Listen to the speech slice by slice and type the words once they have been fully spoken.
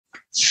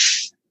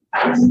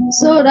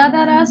So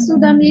Radha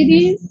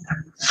Sudhanidhi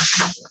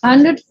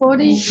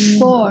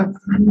 144.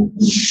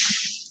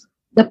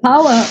 The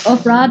power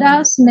of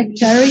Radha's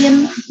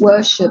nectarian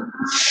worship.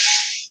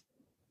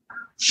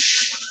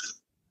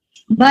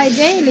 By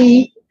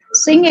daily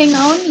singing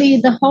only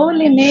the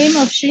holy name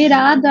of Sri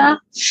Radha,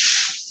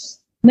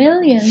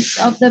 millions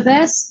of the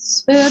best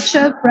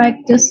spiritual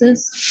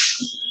practices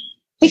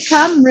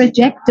become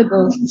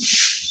rejectable.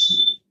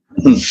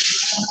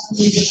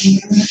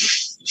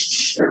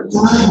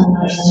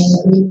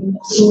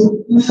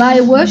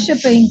 By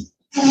worshipping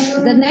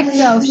the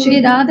nectar of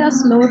Sri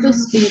Radha's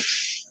lotus feet,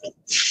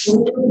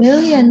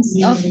 millions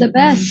of the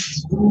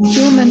best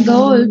human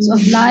goals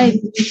of life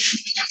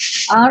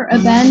are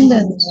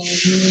abandoned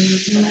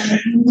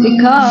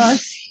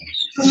because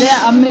there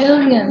are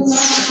millions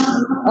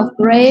of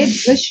great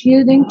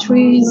wish-yielding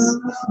trees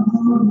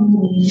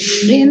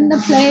in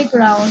the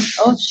playground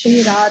of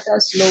Sri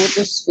Radha's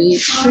lotus feet,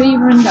 Sri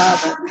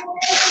Vrindavan.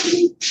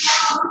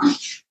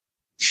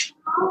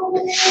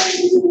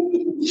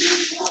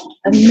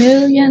 And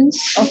millions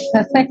of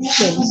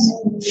perfections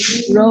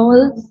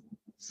roll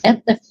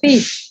at the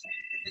feet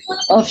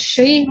of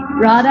Sri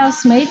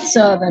Radha's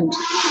maidservant,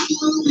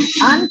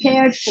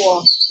 uncared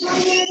for.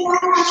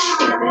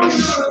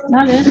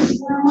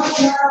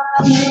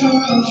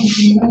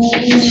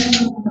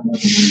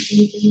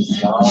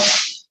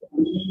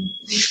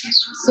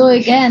 So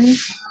again,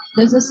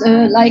 this is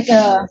like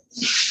a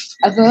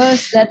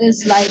verse that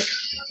is like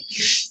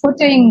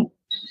putting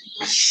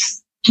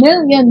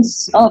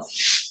millions of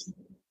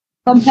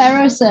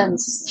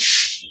comparisons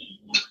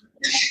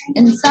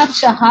in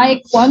such a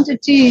high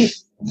quantity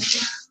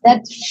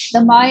that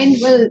the mind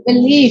will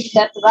believe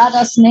that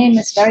Radha's name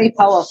is very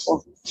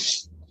powerful.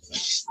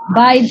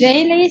 By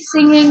daily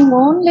singing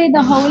only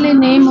the holy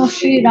name of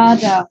Sri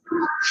Radha,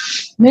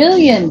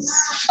 millions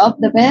of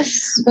the best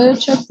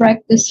spiritual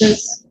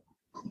practices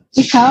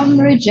become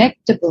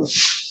rejectable.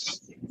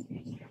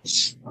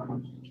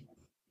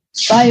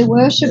 By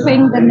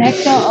worshipping the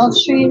nectar of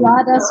Sri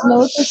Radha's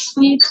lotus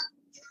feet,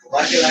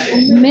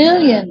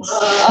 millions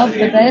of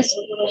the best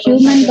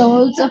human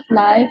goals of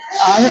life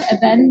are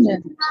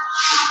abandoned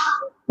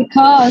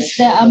because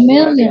there are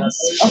millions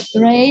of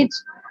great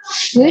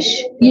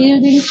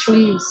wish-yielding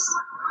trees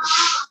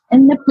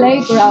in the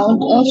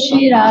playground of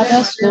Sri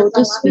Radha's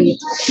lotus feet,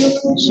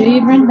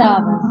 Sri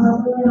Vrindavan,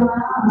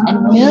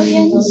 and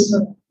millions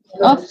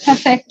of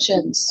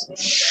perfections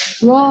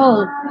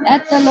roll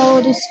at the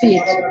lotus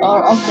feet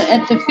or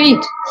at the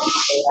feet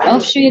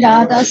of Sri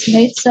Radha's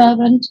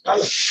maidservant,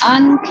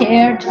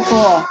 uncared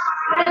for.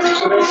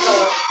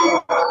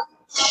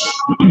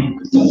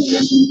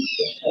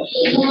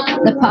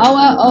 The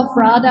power of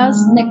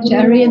Radha's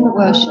nectarian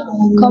worship.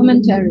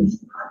 Commentary.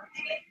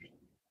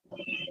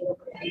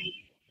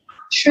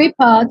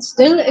 Shripad,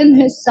 still in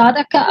his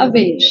sadhaka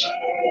avesh,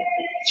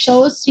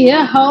 shows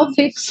here how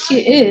fixed he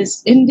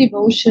is in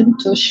devotion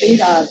to Sri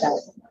Radha.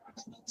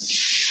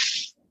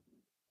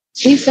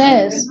 He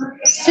says,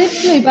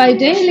 simply by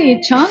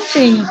daily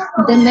chanting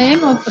the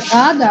name of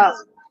Radha,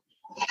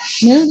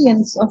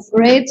 millions of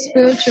great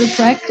spiritual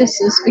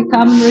practices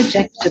become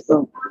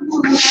rejectable.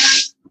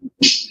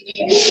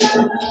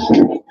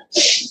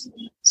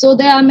 So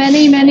there are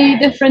many, many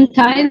different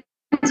kinds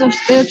of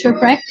spiritual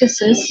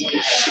practices.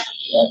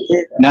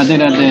 Radha,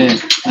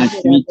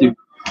 nice to meet you.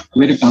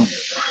 Welcome.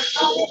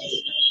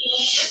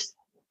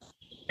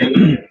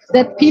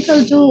 That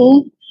people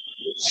do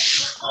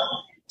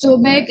to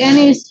make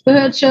any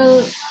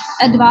spiritual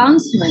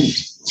advancement,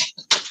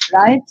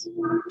 right?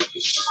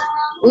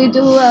 We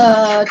do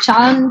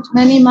chant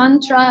many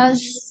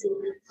mantras,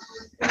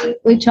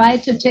 we try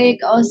to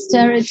take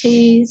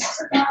austerities,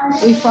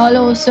 we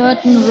follow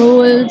certain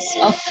rules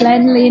of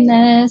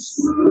cleanliness,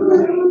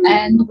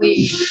 and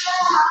we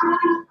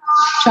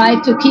try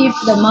to keep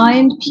the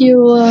mind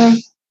pure.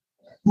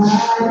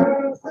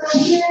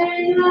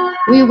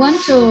 We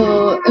want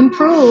to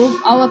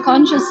improve our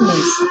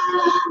consciousness,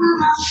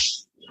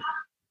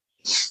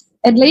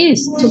 at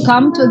least to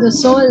come to the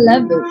soul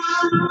level,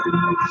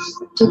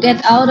 to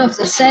get out of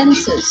the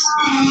senses.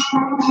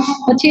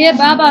 But here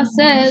Baba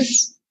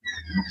says,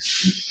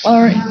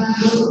 or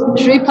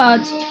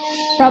Sripad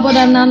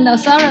Prabodhananda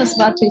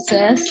Saraswati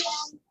says,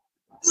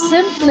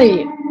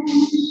 simply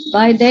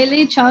by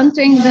daily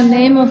chanting the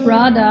name of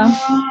Radha,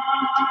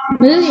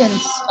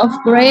 millions of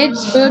great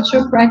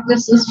spiritual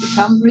practices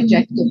become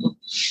rejectable.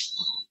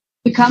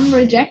 Become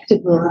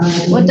rejectable.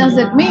 What does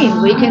it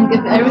mean? We can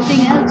give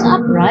everything else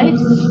up, right?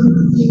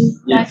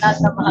 Yes.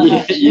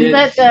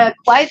 Is that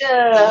quite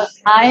a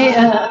high...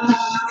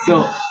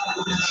 So,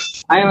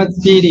 I was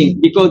feeling,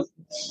 because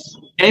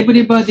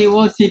everybody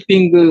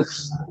worshipping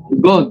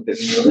God,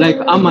 like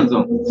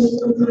Amazon.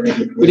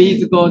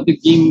 Please God,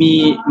 give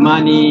me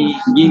money,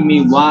 give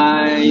me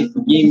wife,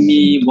 give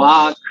me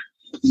work,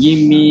 give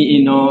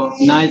me,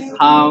 nice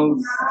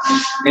house,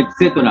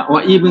 etc.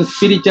 Or even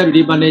spiritual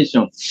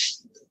revelation.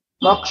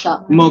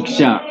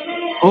 Moksha.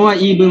 Or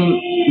even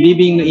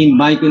living in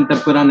Vaikuntha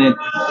planet,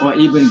 or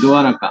even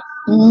Dwaraka.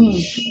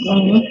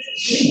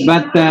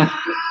 But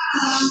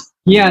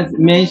he has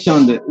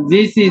mentioned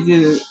this is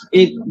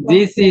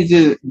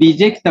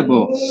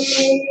rejectable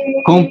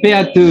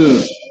compared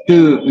to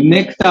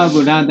nectar of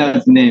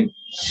Radha's name.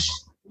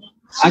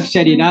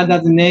 Actually,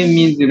 Radha's name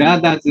means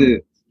Radha's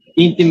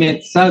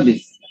intimate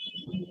service.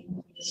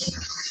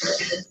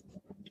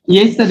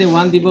 Yesterday,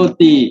 one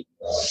devotee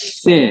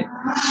said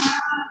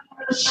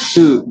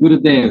to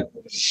Gurudev,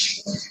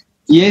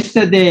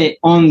 yesterday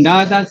on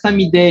Radha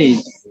Sami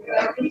days,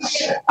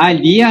 I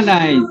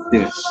realized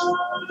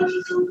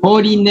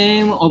holy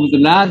name of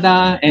the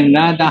Radha and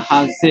Radha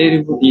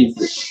herself is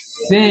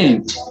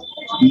same.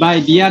 By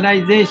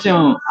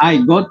realization, I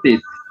got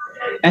it.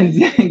 And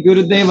then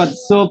Gurudev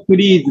was so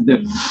pleased.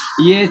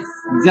 Yes,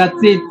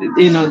 that's it.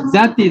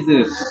 That is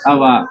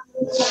our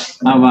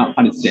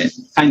how to say,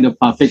 kind of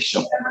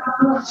perfection.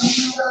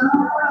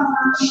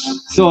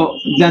 So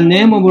the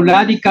name of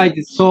Radhika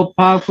is so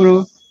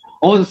powerful.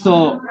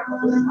 Also,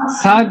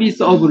 service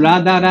of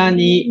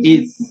Radharani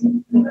is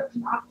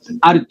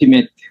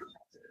ultimate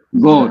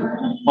goal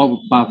of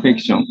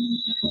perfection.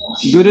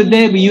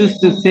 Gurudev used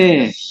to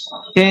say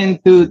 10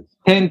 to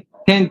 10,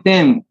 10,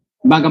 10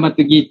 Bhagavad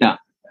Gita.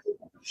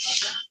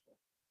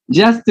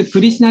 Just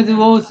Krishna's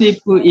worship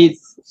is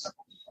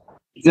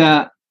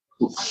the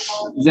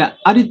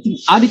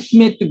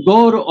ultimate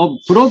goal of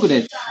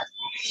progress.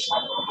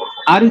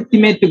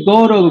 Ultimate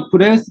goal of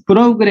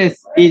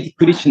progress is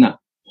Krishna.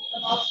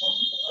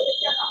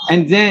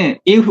 And then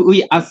if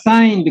we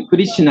assign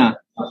Krishna,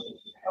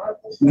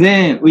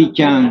 then we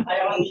can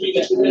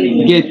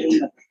get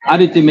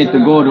ultimate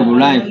goal of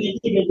life.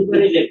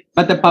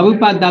 But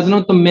Prabhupada does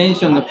not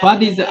mention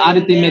what is the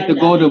ultimate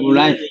goal of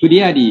life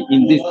clearly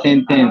in this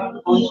sentence.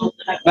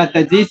 But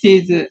this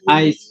is,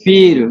 I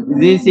feel,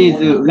 this is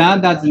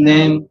Radha's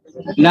name,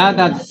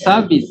 Radha's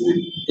service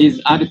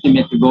is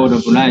ultimate goal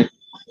of life.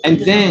 And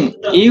then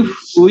if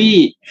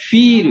we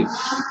feel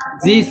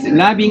this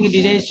loving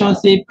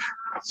relationship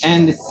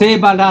and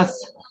savor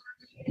us,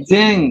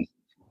 then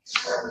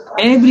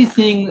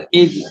everything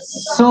is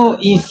so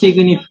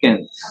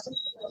insignificant.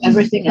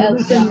 Everything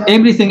else.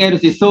 Everything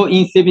else is so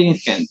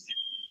insignificant.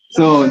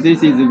 So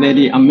this is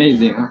very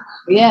amazing.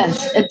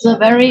 Yes, it's a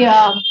very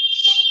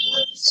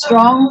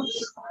strong,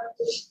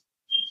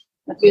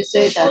 what do you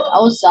say that,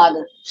 outside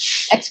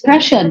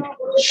expression.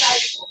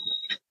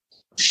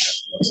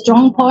 A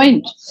strong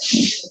point.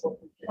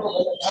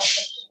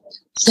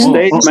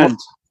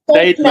 Statement.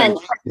 Statement.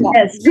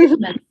 Yes,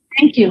 statement.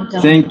 Thank you.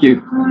 Thank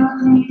you.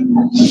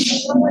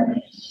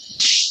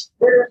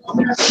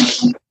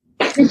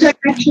 We can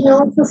actually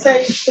also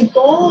say the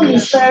goal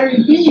is very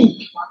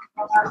big.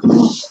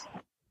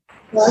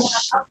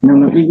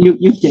 No,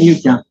 you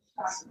can.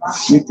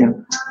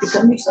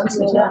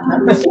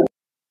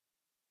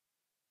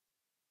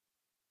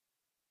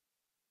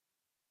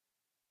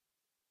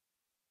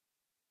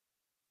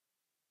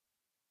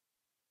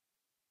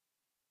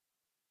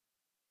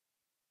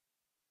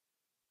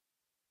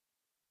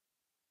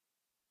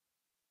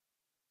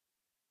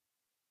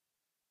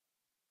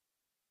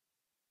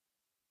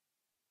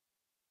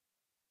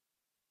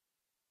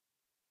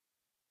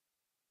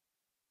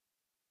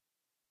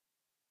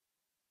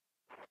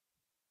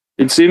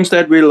 It seems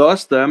that we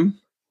lost them.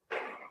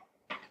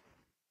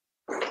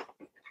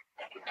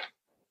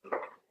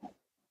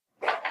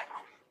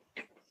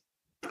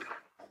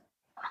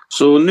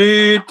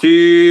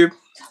 Sudhanidhi.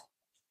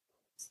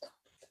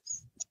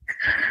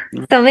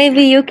 So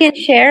maybe you can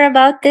share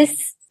about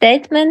this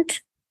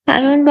statement,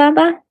 Arun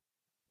Baba?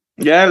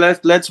 Yeah,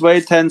 let's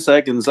wait 10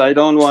 seconds. I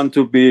don't want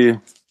to be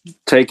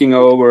taking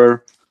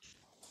over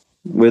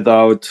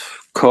without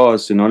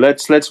cause,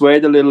 Let's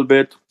wait a little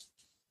bit.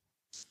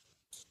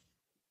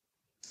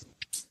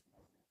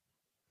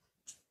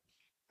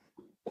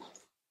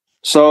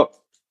 So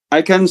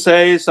I can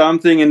say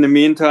something in the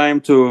meantime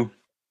to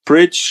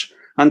preach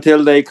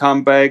until they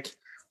come back.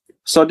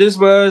 So this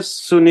verse,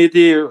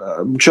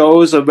 Sudhanidhi,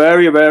 shows a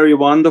very, very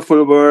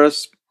wonderful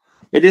verse.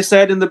 It is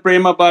said in the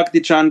Prema Bhakti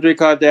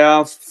Chandrika, there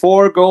are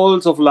 4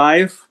 goals of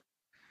life.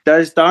 There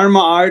is Dharma,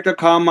 Artha,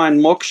 Kama,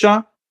 and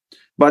Moksha.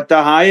 But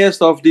the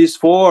highest of these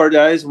 4,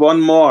 there is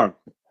one more.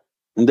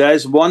 And there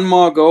is one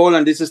more goal,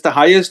 and this is the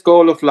highest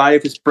goal of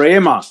life, is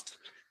Prema.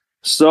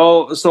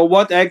 So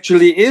what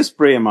actually is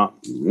Prema?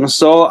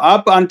 So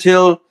up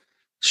until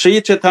Sri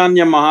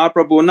Chaitanya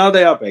Mahaprabhu, now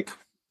they are back.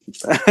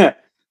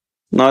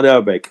 Now they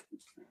are back.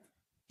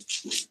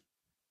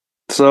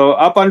 So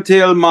up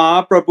until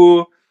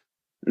Mahaprabhu,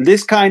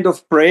 this kind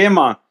of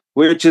Prema,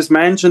 which is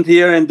mentioned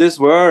here in this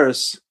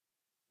verse,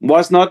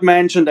 was not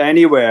mentioned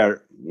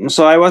anywhere.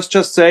 So I was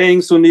just saying,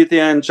 Sudhanidhi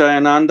and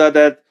Jayananda,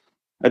 that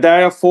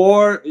there are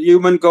 4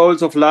 human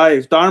goals of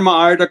life: Dharma,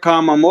 Artha,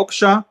 Kama,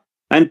 Moksha,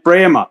 and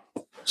Prema.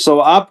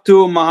 So up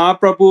to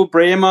Mahaprabhu,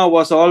 Prema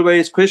was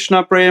always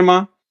Krishna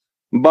Prema.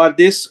 But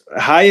this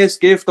highest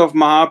gift of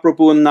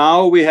Mahaprabhu,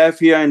 now we have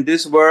here in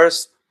this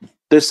verse,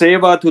 the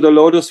seva to the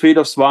lotus feet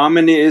of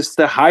Swamini, is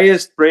the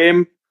highest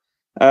prem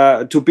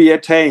to be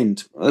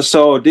attained.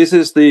 So this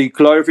is the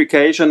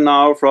glorification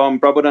now from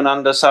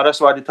Prabhupada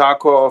Saraswati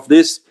Thakur of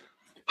this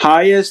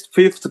highest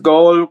 5th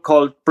goal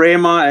called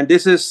Prema, and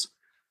this is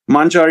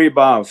Manjari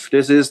Bhav.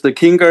 This is the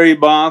Kinkari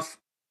Bhav,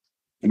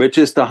 which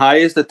is the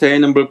highest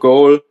attainable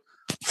goal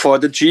for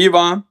the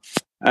Jiva.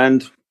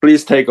 And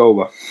please take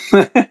over.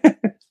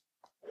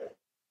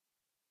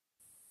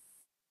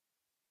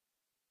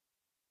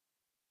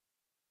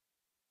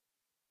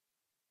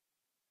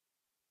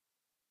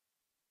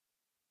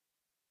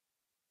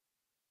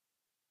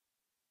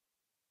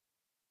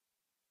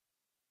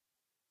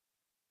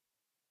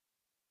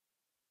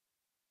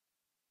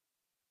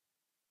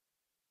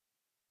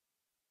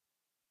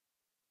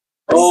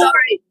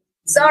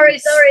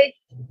 Sorry.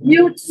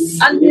 Mute,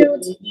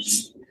 unmute.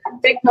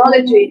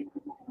 Technology.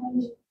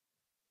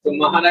 So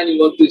Maharani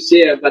want to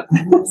share, but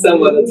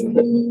someone else.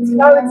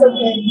 No, it's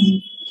okay.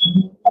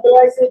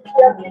 Otherwise, we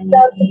have to get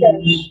out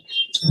together.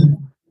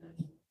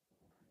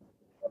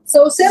 So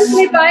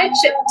simply by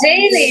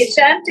daily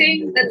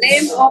chanting the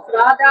name of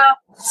Radha,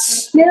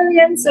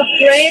 millions of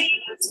great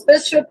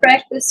spiritual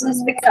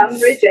practices become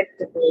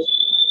rejectable.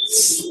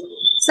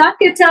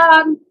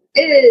 Sankirtan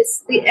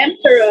is the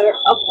emperor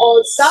of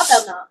all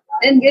sadhana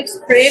and gives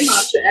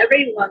prema to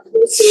everyone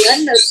who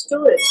surrenders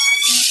to it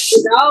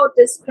without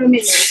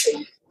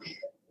discriminating.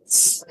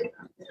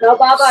 Now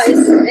Baba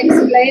is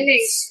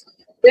explaining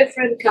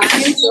different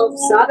kinds of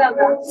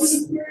sadhana.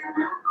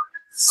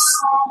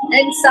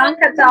 And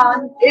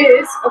Sankirtan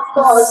is, of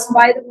course,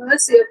 by the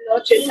mercy of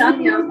Lord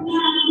Chaitanya,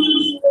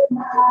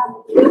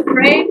 the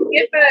great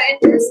giver in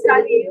this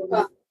Kali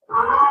Yuga.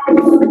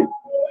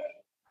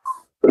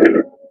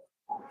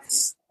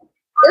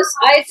 This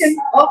item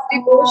of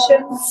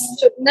devotion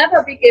should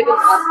never be given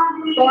up,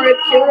 for it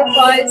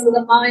purifies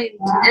the mind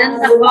and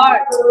the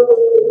heart,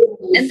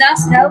 and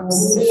thus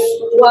helps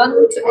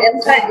one to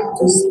enter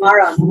into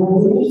Smaran.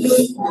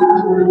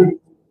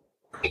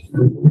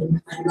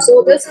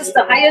 So this is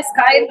the highest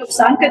kind of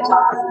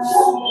Sankirtan.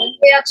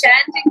 We are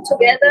chanting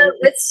together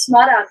with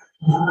Smaran,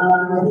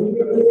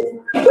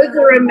 with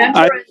the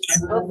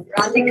remembrance of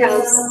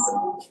Radhika's.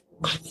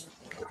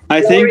 I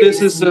think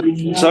this is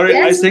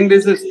I think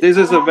this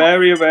is a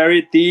very,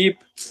 very deep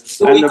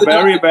and a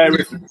very,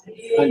 very.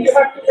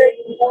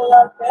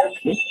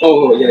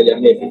 Oh yeah,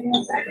 maybe.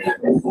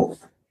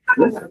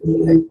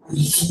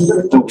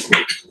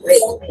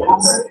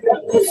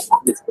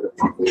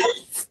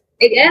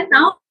 Again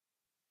now.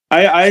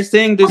 I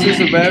think this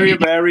is a very,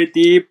 very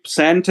deep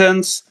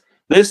sentence.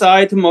 This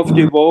item of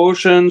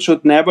devotion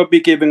should never be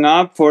given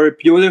up, for it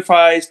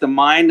purifies the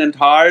mind and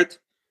heart,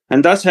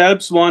 and thus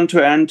helps one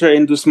to enter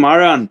into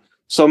Smaran.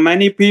 So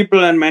many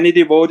people and many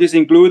devotees,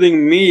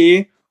 including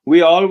me,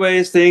 we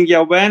always think,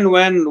 yeah,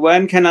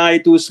 when can I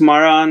do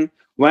Smaran?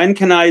 When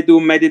can I do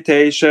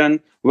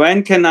meditation?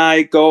 When can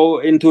I go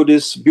into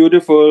this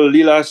beautiful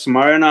Lila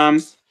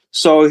Smaranam?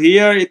 So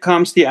here it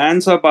comes the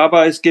answer.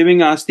 Baba is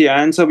giving us the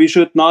answer. We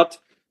should not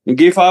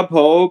give up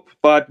hope,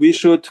 but we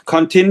should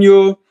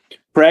continue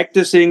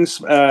practicing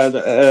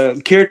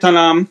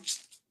Kirtanam.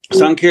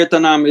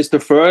 Sankirtanam is the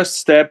first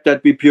step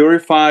that we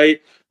purify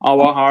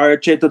our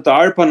heart.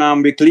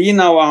 Chetodarpanam, we clean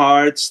our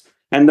hearts.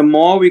 And the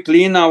more we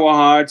clean our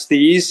hearts, the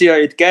easier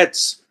it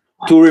gets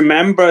to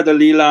remember the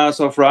Leelas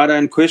of Radha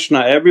and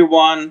Krishna.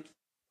 Everyone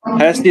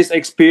has this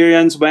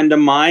experience when the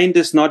mind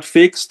is not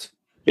fixed.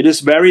 It is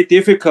very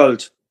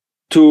difficult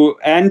to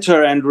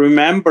enter and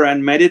remember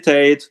and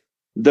meditate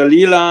the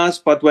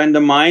Leelas, but when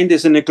the mind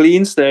is in a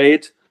clean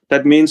state,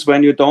 that means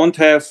when you don't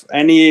have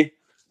any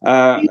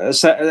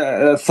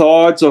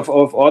thoughts of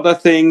other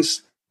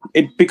things,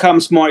 it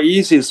becomes more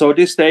easy. So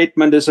this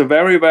statement is a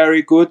very,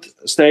 very good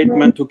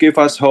statement to give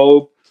us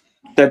hope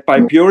that by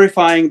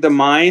purifying the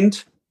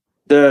mind,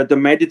 the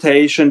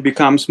meditation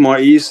becomes more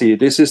easy.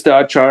 This is the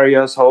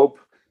Acharya's hope,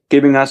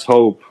 giving us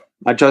hope.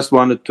 I just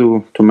wanted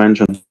to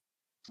mention.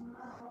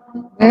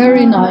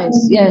 Very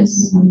nice,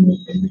 yes.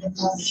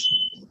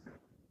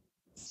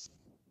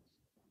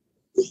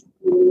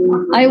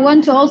 I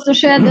want to also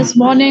share this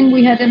morning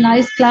we had a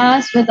nice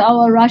class with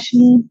our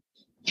Russian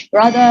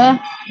brother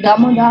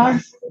Damodar.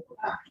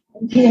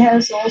 He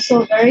has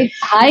also very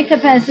high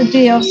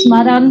capacity of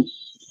Smaran.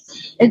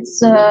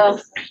 It's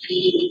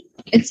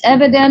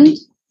evident.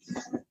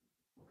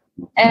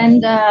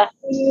 And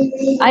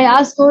I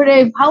asked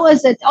Gurudev, how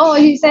is it? Oh,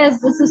 he says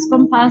this is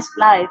from past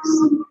lives.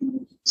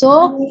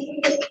 So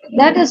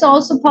that is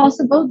also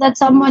possible that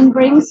someone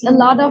brings a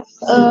lot of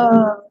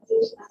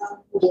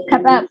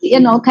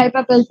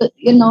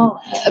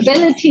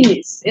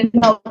abilities,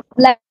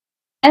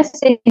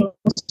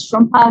 blessings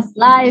from past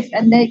life,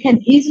 and they can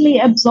easily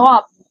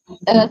absorb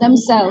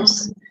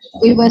themselves.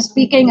 We were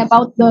speaking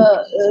about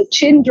the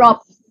chin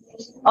drop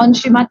on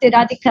Srimati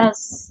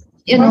Radhika's,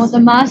 the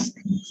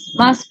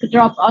mask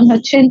drop on her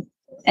chin,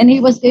 and he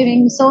was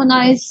giving so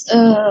nice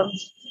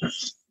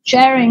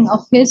sharing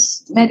of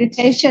his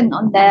meditation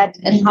on that,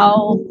 and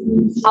how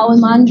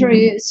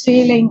Manjari is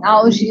feeling,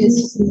 how she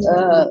is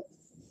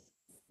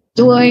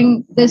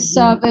doing this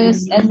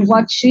service and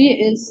what she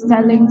is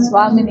telling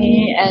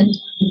Swamini, and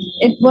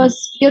it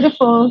was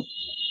beautiful.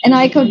 And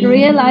I could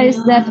realize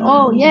that,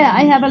 oh yeah,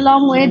 I have a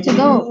long way to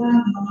go.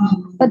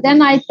 But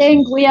then I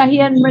think we are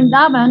here in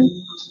Vrindavan,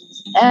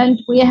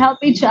 and we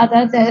help each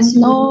other. There's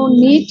no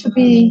need to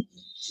be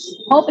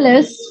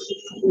hopeless.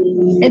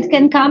 It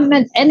can come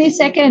at any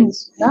second.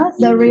 No?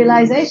 The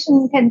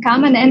realization can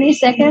come in any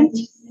second,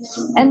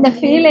 and the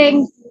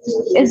feeling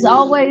is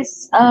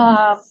always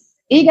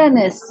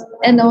eagerness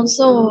and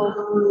also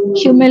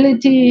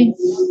humility.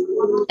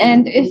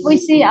 And if we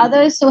see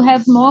others who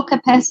have more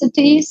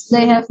capacities,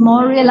 they have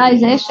more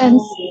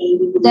realizations,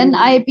 then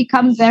I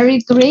become very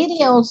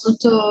greedy also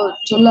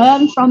to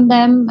learn from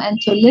them and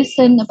to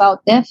listen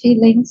about their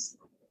feelings.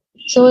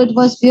 So it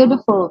was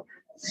beautiful.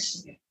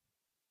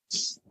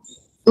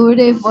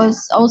 Gurudev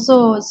was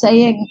also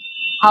saying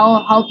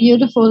how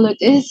beautiful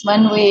it is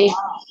when we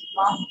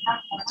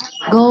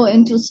go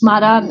into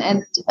Smaran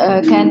and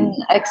can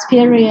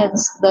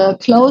experience the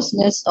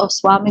closeness of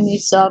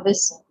Swamini's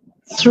service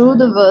through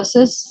the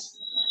verses.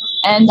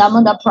 And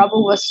Damodar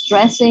Prabhu was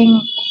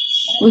stressing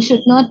we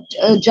should not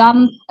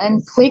jump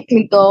and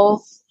quickly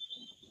go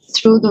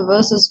through the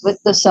verses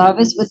with the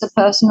service, with the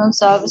personal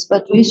service,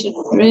 but we should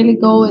really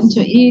go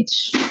into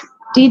each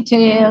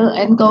detail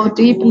and go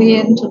deeply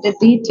into the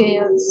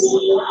details.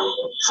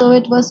 So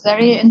it was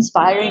very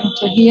inspiring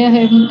to hear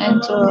him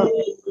and to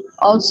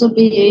also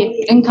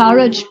be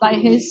encouraged by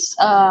his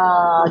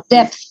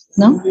depth.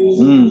 No?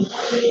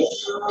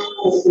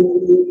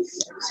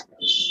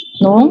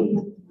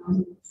 No?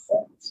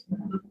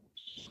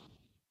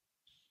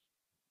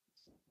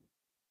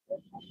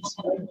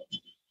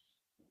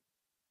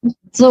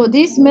 So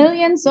these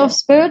millions of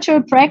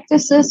spiritual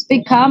practices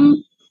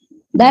become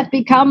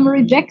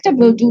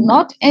rejectable do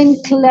not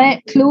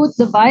include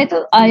the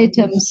vital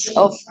items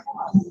of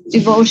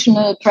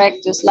devotional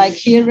practice, like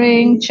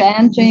hearing,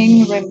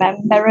 chanting,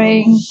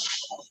 remembering,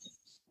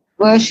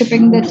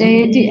 worshipping the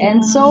deity,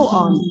 and so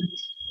on.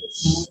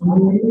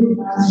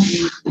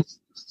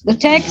 The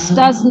text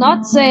does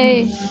not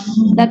say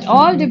that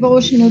all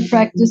devotional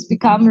practice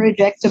become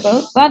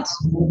rejectable, but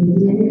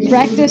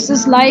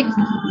practices like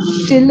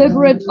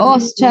deliberate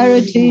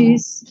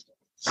austerities,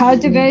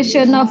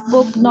 cultivation of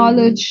book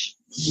knowledge,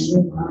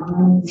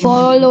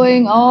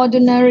 following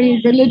ordinary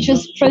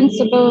religious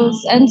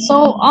principles, and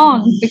so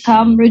on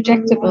become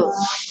rejectable.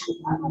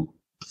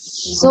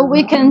 So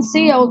we can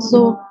see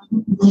also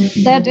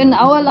that in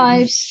our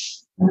lives,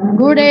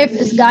 Gurudev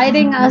is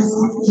guiding us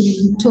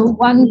to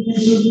one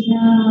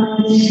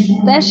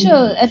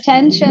special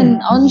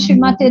attention on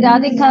Srimati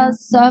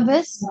Radhika's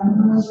service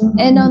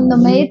and on the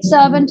maid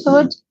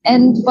servanthood.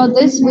 And for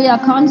this, we are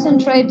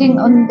concentrating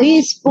on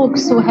these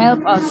books who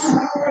help us,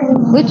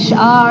 which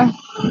are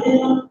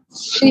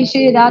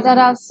Shri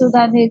Radha,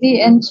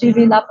 Sudhanidhi, and Sri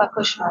Vilapa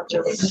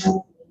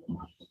Kushmajali.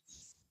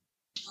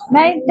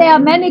 There are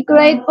many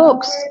great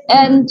books,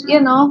 and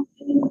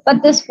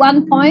but this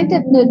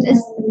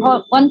one-pointedness,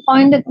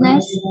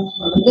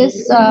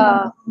 this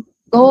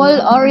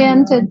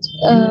goal-oriented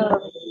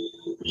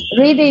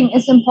reading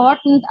is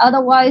important.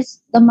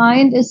 Otherwise, the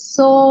mind is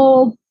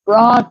so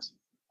broad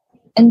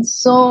and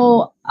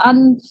so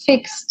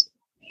unfixed.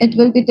 It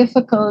will be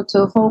difficult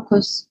to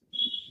focus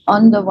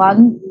on the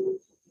one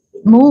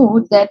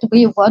mood that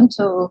we want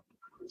to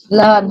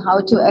learn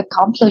how to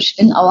accomplish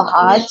in our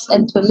hearts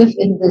and to live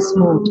in this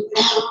mood.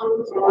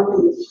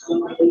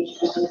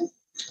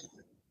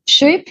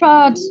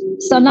 Shripad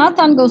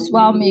Sanatan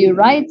Goswami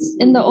writes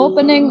in the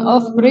opening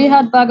of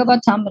Brihad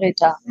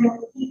Bhagavatamrita,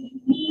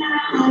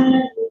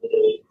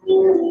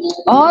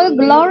 all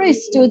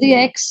glories to the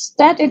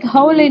ecstatic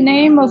holy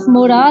name of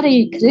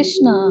Murari,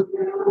 Krishna,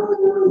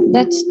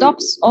 that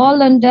stops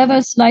all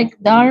endeavors like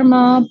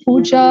dharma,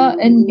 puja,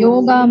 and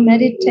yoga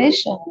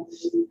meditation.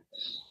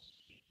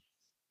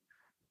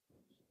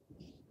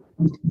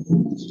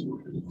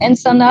 And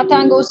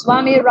Sanatan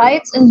Goswami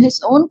writes in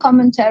his own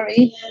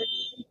commentary,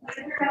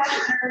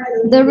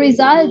 the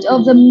result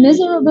of the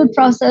miserable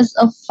process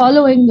of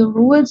following the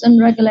rules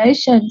and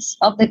regulations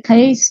of the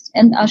caste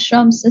and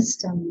ashram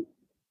system,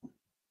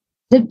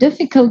 the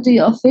difficulty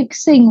of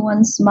fixing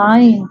one's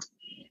mind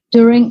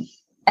during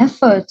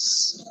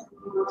efforts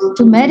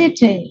to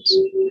meditate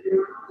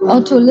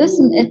or to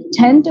listen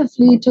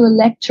attentively to a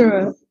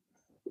lecturer,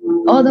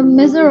 or the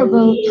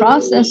miserable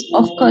process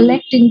of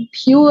collecting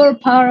pure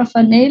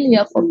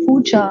paraphernalia for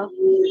puja,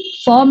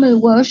 formal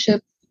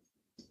worship,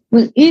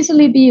 will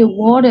easily be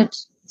avoided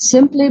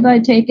simply by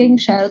taking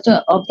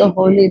shelter of the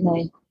holy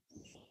name.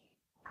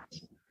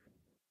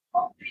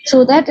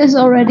 So that is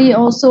already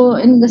also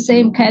in the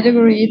same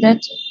category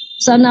that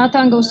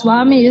Sanatan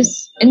Goswami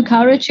is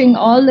encouraging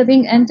all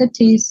living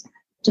entities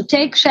to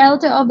take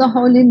shelter of the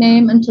holy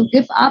name and to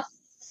give up,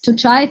 to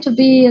try to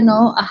be,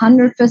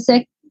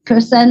 100%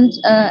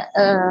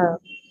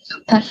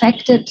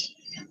 perfected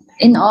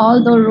in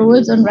all the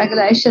rules and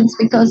regulations,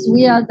 because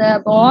we are there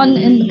born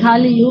in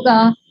Kali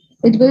Yuga.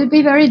 It will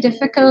be very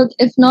difficult,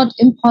 if not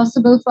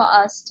impossible, for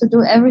us to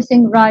do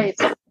everything right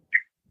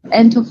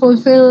and to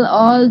fulfill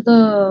all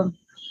the,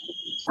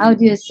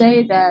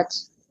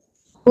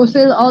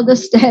 fulfill all the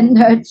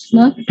standards,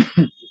 no?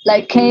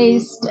 Like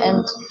caste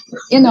and,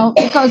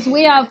 because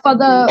we are for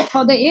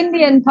the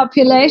Indian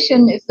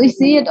population, if we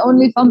see it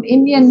only from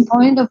Indian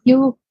point of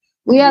view,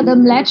 We are the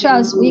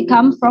mlechas. We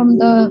come from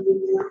the,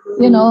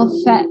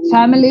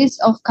 families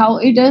of cow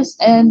eaters.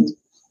 And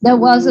there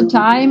was a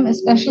time,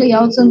 especially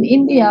also in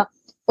India,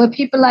 where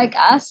people like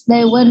us,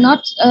 they were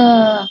not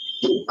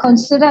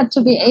considered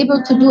to be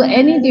able to do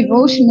any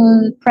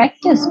devotional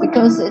practice,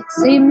 because it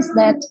seems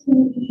that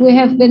we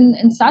have been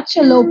in such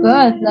a low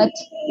birth that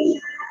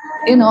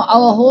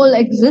our whole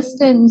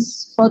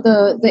existence for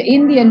the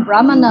Indian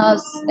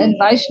Brahmanas and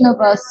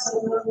Vaishnavas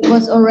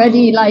was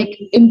already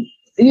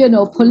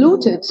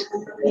polluted.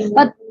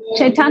 But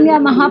Chaitanya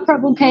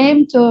Mahaprabhu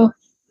came to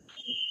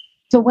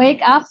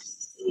wake up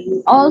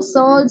all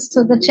souls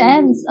to the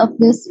chants of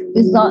this,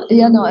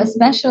 a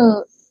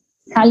special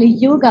Kali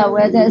Yuga,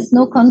 where there is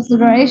no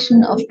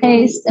consideration of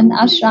caste and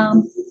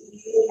ashram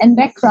and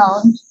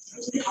background,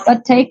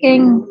 but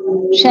taking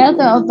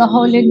shelter of the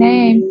holy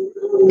name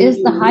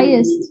is the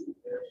highest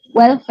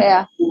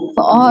welfare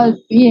for all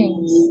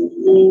beings.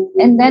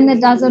 And then it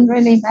doesn't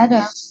really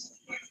matter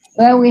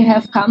where we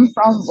have come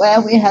from,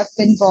 where we have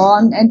been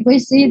born. And we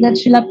see that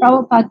Srila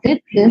Prabhupada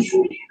did this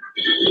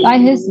by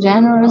his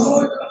generous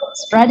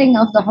spreading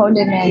of the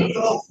holy name.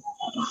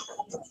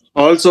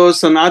 Also,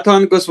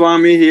 Sanatana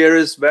Goswami here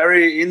is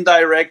very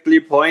indirectly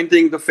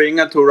pointing the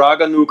finger to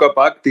Raganuga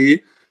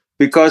Bhakti,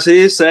 because he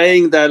is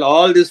saying that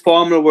all this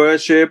formal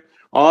worship,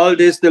 all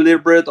these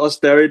deliberate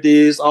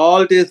austerities,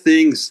 all these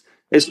things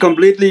is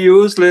completely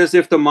useless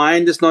if the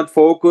mind is not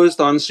focused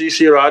on Sri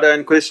Sri Radha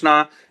and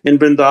Krishna in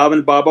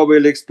Vrindavan. Baba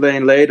will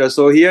explain later.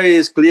 So here he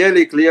is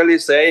clearly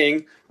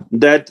saying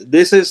that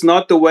this is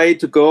not the way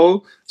to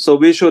go. So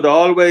we should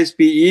always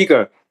be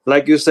eager,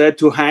 like you said,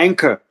 to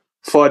hanker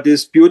for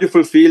these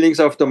beautiful feelings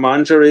of the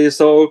Manjari.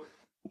 So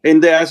in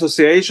the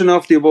association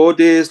of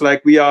devotees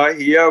like we are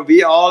here,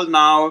 we all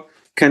now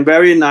can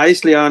very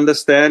nicely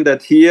understand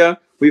that here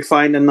we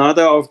find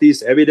another of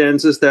these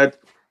evidences that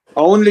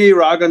only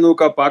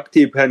Raganuga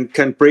Bhakti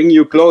can bring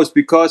you close,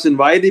 because in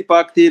Vaidhi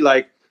Bhakti,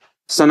 like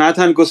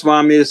Sanatana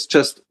Goswami is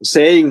just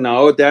saying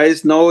now, there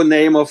is no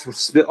name of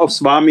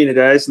Swamini,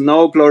 there is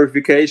no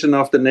glorification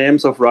of the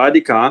names of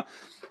Radhika.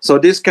 So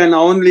this can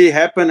only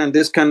happen and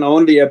this can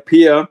only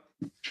appear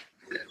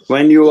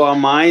when your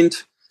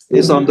mind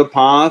is on the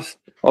path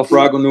of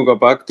Raganuga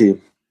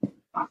Bhakti.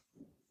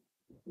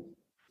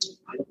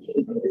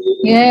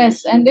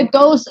 Yes, and it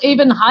goes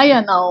even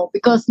higher now,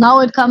 because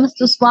now it comes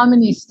to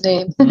Swamini's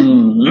name.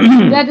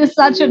 That is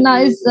such a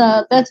nice,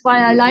 that's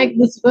why I like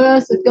this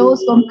verse. It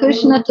goes from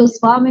Krishna to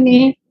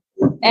Swamini,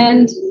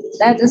 and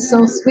that is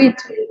so sweet.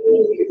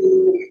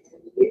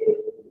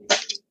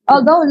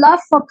 Although love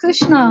for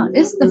Krishna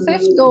is the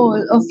fifth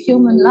goal of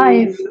human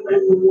life,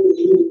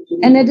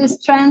 and it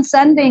is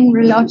transcending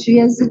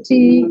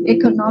religiosity,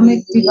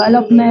 economic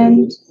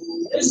development,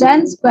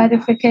 sense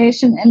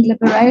gratification, and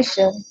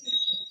liberation,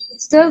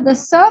 still the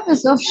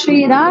service of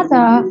Sri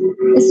Radha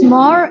is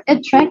more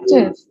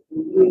attractive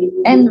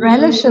and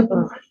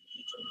relishable,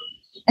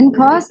 and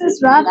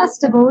causes Radha's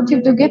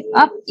devotee to give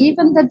up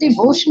even the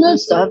devotional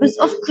service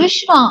of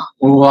Krishna.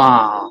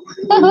 Wow,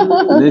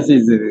 this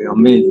is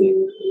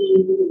amazing.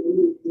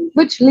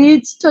 Which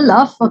leads to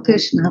love for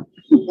Krishna.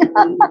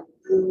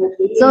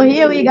 So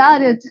here we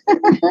got it.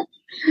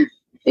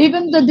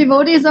 Even the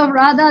devotees of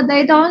Radha,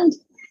 they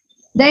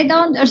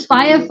don't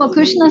aspire for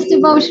Krishna's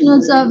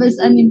devotional service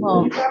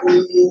anymore.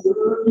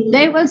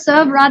 They will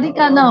serve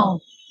Radhika now.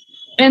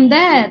 And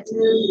that,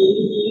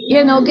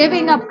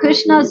 giving up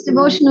Krishna's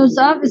devotional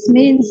service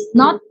means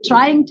not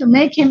trying to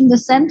make him the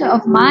center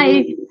of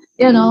my,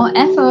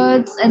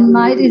 efforts and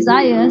my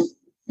desires.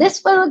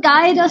 This will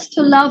guide us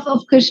to love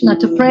of Krishna,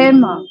 to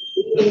prema.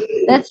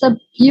 That's a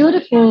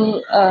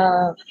beautiful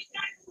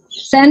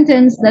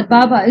sentence that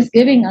Baba is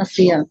giving us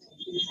here.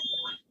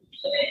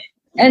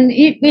 And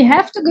we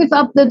have to give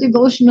up the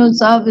devotional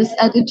service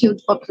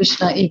attitude for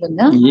Krishna even,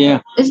 yeah?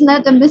 Yeah. Isn't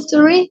that a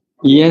mystery?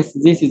 Yes,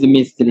 this is a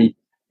mystery.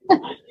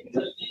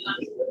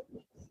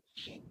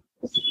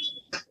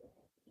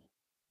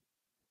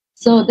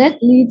 So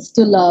that leads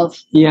to love.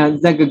 Yeah,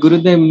 like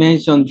Gurudev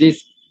mentioned,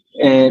 this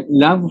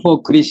love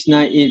for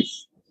Krishna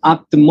is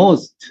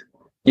utmost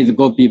is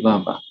Gopi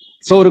Baba.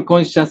 Soul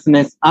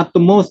consciousness,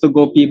 utmost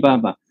Gopi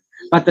Baba.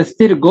 But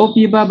still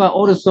Gopi Baba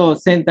also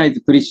center is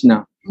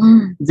Krishna.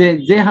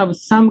 They have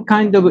some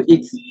kind of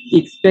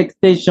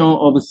expectation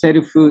of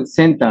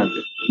self-centered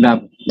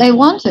love. They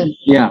want him.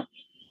 Yeah,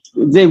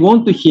 they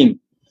want him.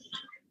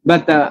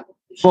 But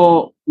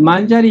for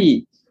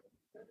Manjari,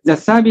 the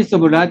service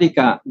of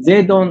Radhika,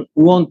 they don't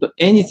want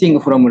anything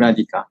from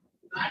Radhika.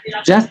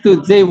 Just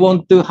they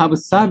want to have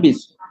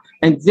service,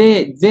 and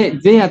they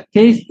are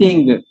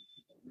tasting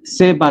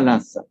Seva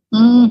Rasa,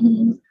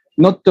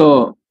 not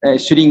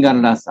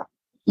Shringara Rasa.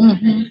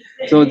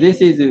 So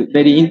this is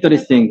very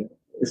interesting.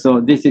 So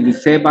this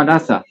is Seva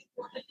Rasa.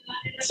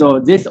 So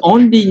this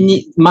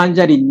only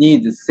Manjari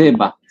needs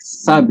Seva,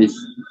 service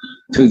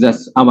to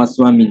our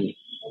Swamini,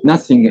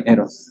 nothing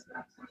else.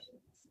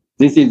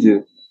 This is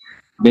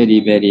very,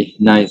 very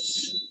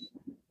nice.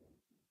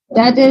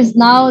 That is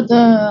now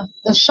the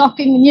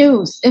shocking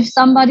news. If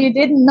somebody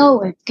didn't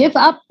know it, give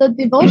up the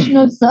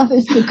devotional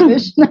service to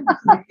Krishna.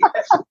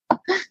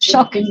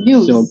 Shocking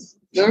news. So-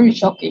 Very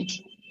shocking.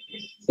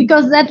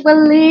 Because that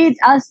will lead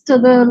us to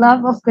the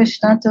love of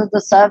Krishna, to the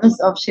service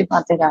of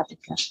Srimati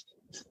Radhika.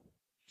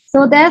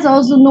 So there's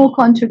also no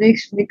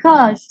contradiction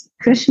because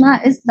Krishna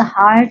is the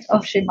heart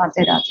of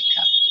Srimati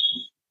Radhika.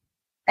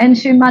 And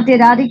Srimati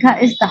Radhika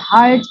is the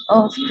heart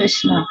of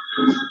Krishna.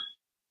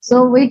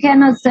 So we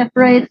cannot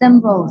separate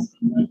them both.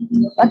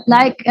 But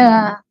like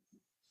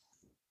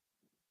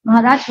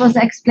Maharaj was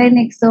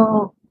explaining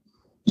so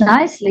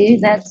nicely,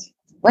 that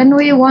when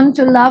we want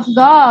to love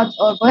God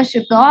or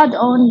worship God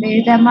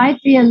only, there might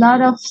be a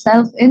lot of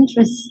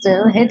self-interest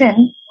still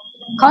hidden,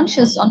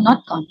 conscious or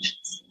not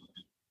conscious.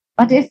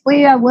 But if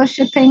we are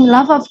worshipping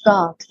love of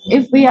God,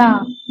 if we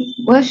are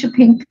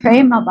worshipping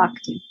prema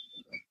bhakti,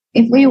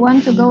 if we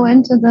want to go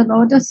into the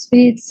lotus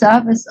feet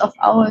service of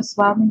our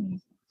Swami,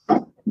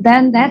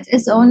 then that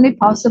is only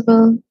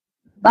possible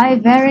by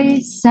very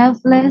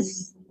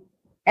selfless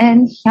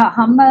and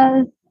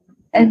humble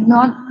and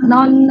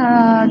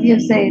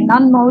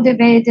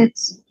non-motivated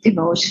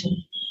devotion.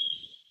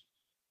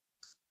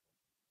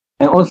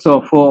 And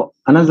also for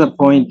another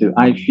point,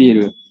 I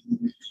feel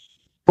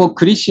for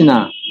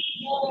Krishna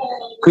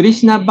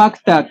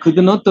Bhakta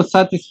could not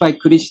satisfy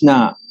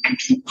Krishna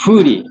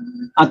fully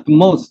at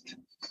most.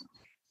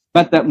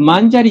 But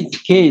Manjari's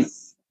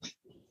case,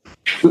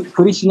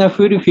 Krishna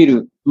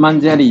fulfill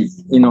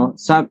Manjari's,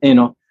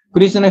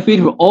 Krishna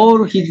fulfill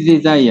all his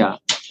desire.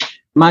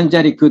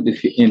 Manjari could,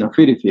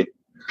 fulfill.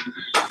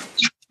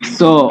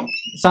 So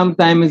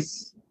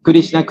sometimes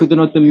Krishna could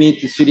not meet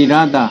Sri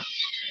Radha,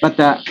 but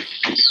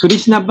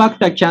Krishna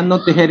Bhakta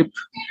cannot help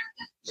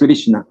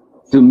Krishna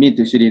to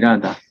meet Sri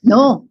Radha.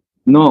 No.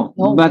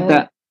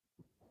 But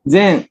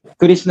then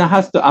Krishna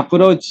has to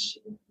approach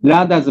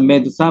Radha's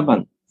maid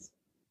servant.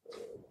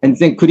 And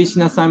then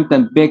Krishna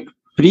sometimes beg,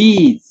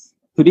 please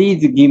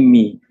give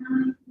me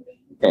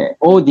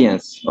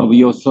audience of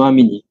your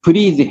Swamini.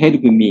 Please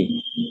help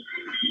me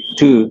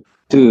to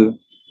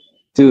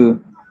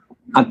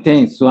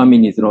attain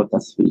Swamini's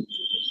lotus feet.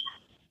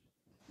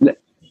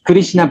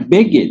 Krishna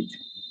begged,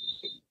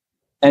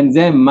 and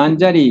then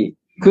Manjari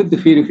could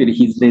fulfill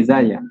his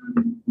desire.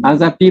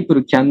 Other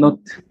people cannot.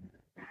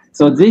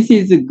 So this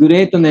is the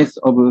greatness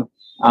of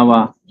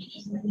our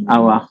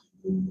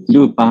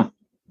Rupa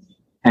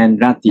and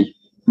Rati,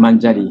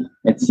 Manjari,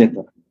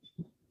 etc.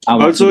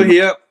 Also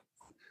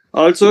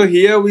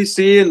here we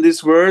see in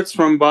these words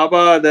from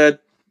Baba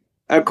that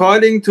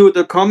according to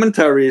the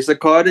commentaries,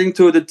 according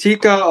to the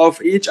tika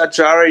of each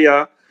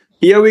acharya,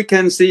 here we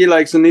can see,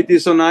 like Sudhanidhi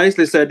so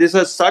nicely said, this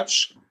is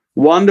such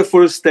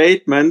wonderful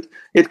statement.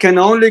 It can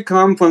only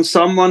come from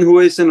someone who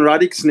is in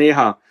Radhik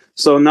Sneha.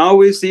 So now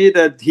we see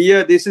that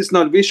here this is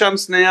not Visham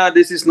Sneha,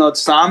 this is not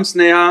Sam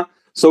Sneha.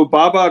 So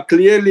Baba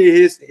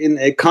clearly is in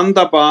a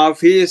Kanta Bhav,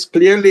 he is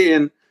clearly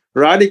in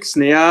Radhik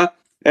Sneha,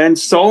 and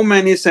so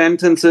many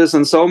sentences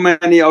and so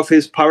many of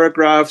his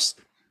paragraphs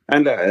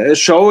and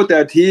show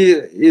that he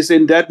is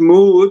in that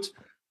mood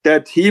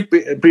that he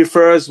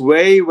prefers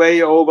way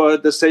over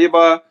the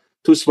seva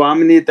to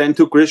Swamini than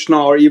to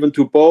Krishna or even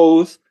to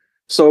both.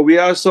 So we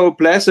are so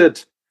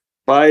blessed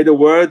by the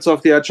words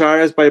of the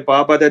acharyas, by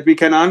Baba, that we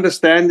can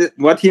understand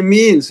what he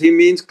means. He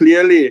means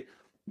clearly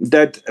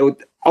that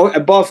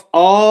above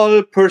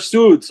all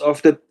pursuits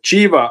of the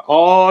jiva,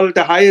 all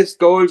the highest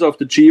goals of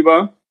the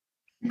jiva,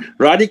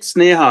 Radhik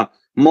Sneha,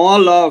 more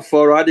love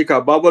for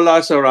Radhika,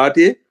 Babala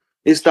Sarati,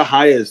 is the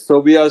highest. So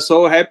we are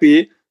so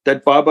happy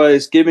that Baba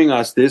is giving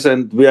us this,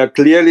 and we are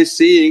clearly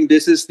seeing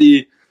this is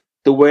the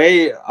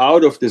way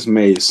out of this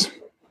maze.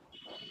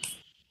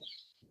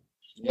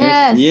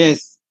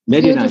 Yes.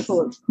 Very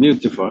Beautiful. nice.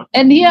 Beautiful.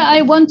 And here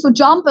I want to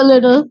jump a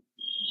little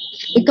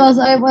because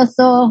I was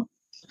so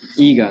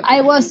Eager.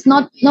 I was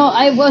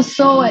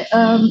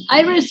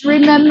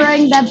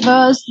remembering that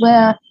verse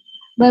where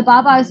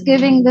Baba is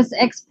giving this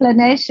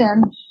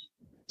explanation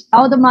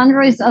how the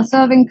Manjaris are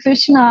serving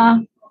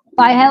Krishna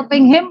by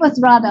helping him with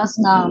Radha's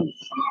Naam.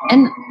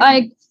 And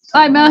by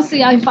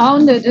mercy, I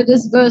found it. It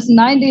is verse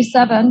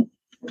 97.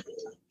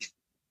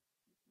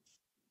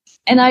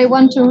 And I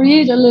want to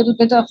read a little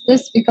bit of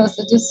this because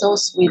it is so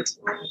sweet.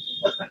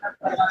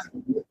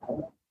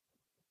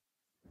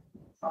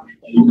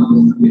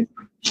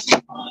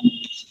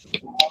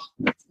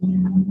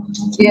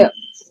 Yeah.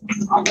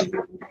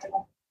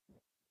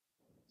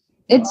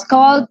 It's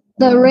called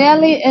The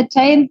Rarely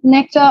Attained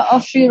Nectar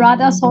of Sri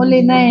Radha's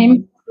Holy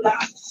Name.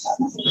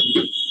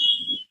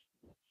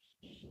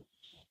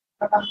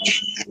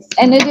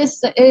 And it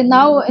is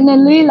now in a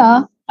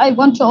Leela. I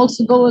want to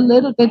also go a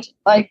little bit,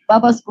 by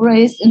Baba's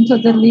grace, into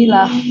the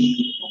Leela.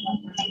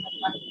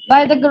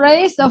 By the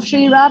grace of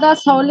Sri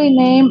Radha's holy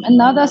name,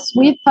 another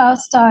sweet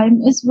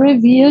pastime is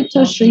revealed to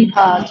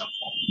Shripad.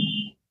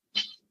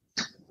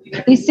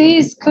 He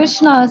sees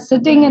Krishna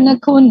sitting in a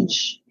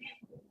kunj,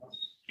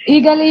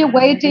 eagerly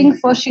waiting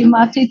for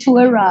Srimati to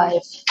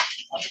arrive.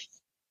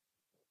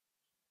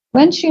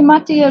 When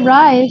Srimati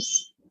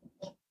arrives,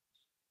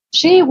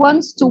 She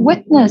wants to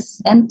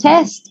witness and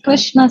test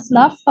Krishna's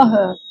love for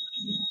her.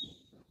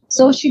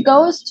 So she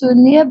goes to a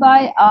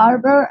nearby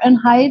arbor and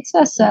hides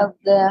herself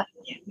there,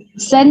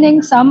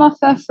 sending some of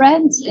her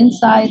friends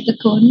inside the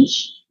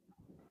kunj,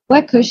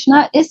 where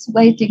Krishna is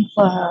waiting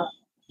for her.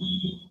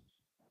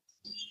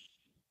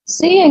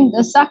 Seeing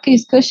the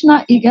Sakis,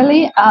 Krishna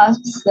eagerly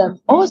asks them,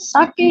 "Oh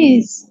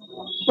Sakis,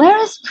 where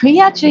is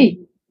Priyaji?"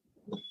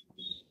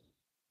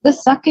 The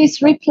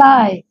Sakis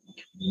reply,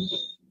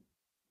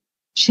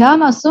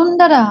 "Shyama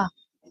Sundara,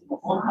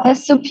 her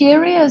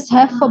superiors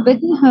have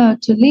forbidden her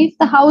to leave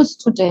the house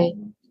today."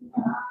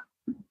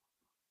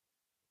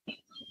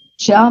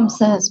 Shyam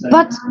says,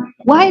 "But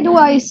why do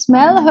I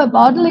smell her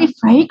bodily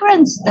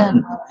fragrance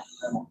then?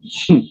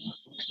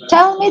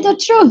 Tell me the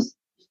truth.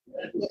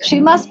 She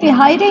must be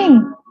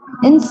hiding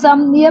in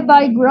some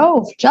nearby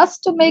grove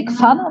just to make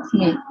fun of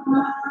me."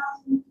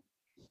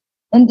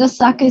 And the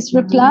Sakis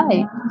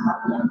reply,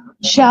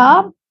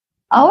 "Shyam,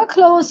 our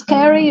clothes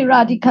carry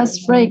Radhika's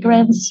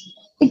fragrance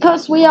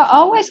because we are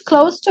always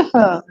close to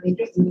her.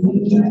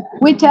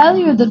 We tell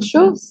you the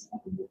truth.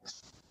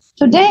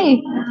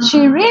 Today,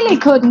 she really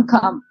couldn't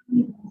come."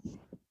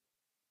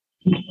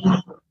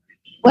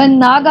 When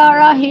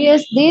Nagara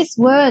hears these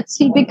words,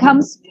 he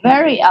becomes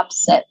very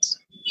upset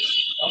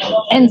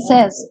and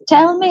says,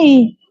 "Tell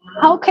me,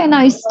 how can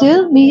I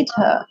still meet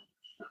her?"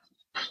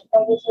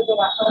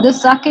 The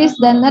Sakis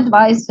then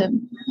advise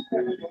him,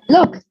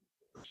 "Look,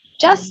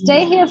 just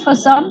stay here for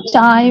some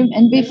time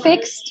and be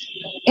fixed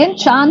in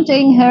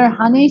chanting her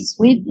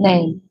honey-sweet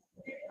name.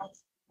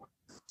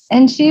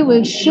 And she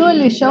will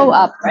surely show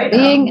up,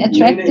 being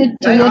attracted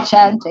to your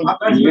chanting."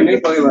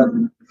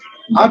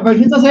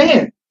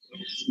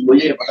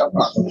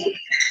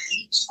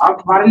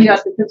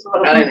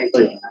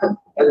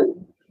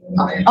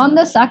 On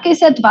the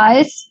Sakis'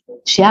 advice,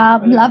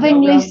 Shyam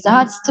lovingly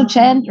starts to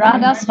chant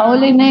Radha's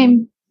holy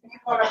name.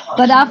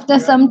 But after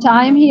some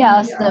time, he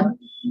asks them,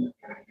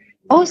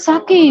 "Oh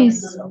Sakis,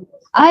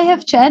 I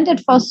have chanted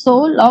for so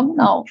long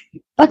now,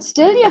 but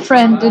still your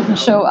friend didn't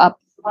show up."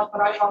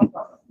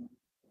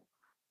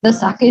 The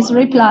Sakis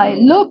reply,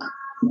 "Look,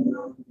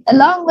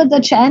 along with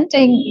the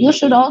chanting, you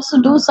should also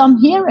do some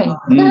hearing.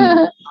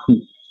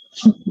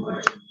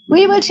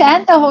 We will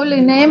chant the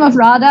holy name of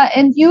Radha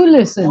and you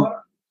listen."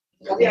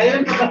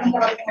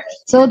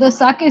 So the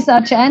Sakis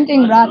are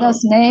chanting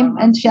Radha's name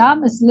and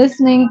Shyam is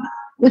listening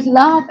with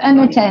love and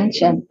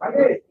attention.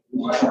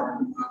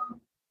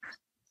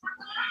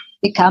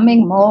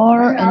 Becoming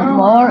more and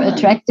more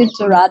attracted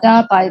to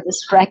Radha by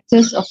this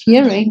practice of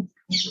hearing,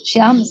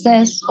 Shyam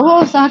says,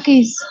 "Oh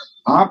Sakis,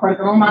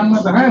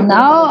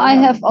 now I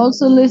have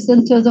also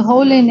listened to the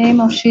holy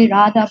name of Sri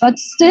Radha, but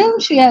still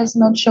she has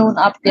not shown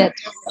up yet."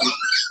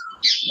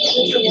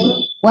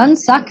 One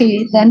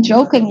Saki then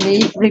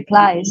jokingly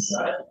replies,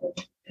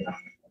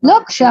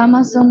 "Look,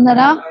 Shyama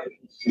Sundara,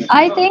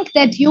 I think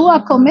that you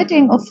are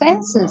committing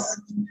offenses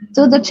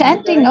to the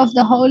chanting of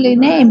the holy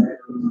name,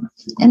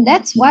 and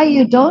that's why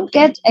you don't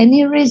get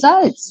any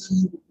results.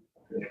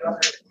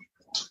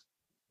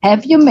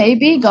 Have you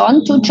maybe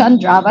gone to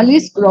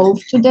Chandravali's grove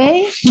today?"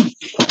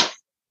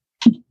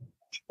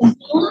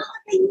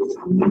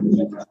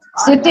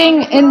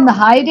 Sitting in the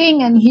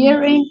hiding and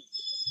hearing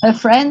her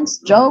friend's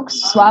jokes,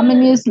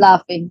 Swamini is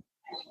laughing.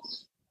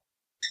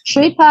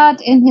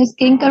 Shripad in his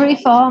kinkari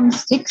form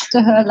sticks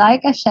to her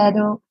like a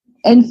shadow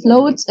and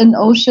floats in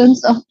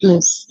oceans of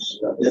bliss.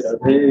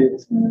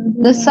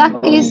 The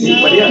Sakis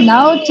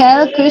now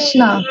tell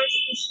Krishna,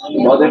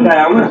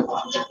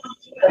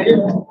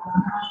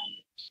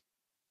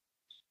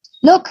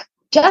 "Look,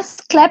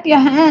 just clap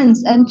your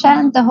hands and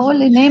chant the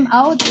holy name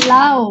out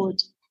loud.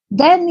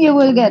 Then you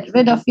will get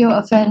rid of your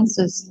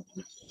offenses,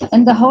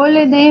 and the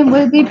holy name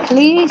will be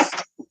pleased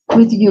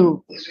with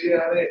you."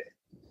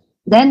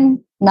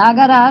 Then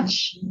Nagaraj,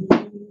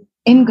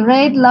 in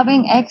great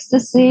loving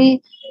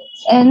ecstasy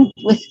and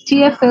with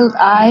tear-filled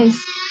eyes,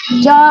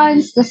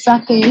 joins the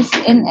Sakis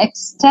in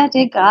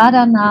ecstatic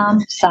Radha Nam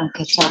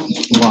Sankirtan.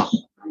 Wow.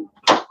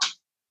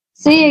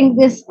 Seeing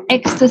this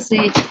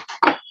ecstasy,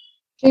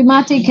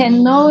 Srimati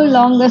can no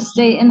longer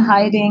stay in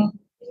hiding,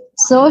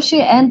 so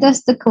she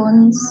enters the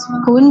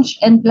kunj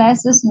and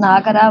blesses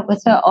Nagara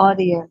with her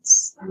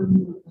audience.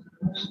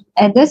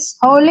 And this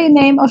holy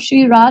name of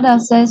Sri Radha,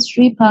 says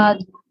Shripad,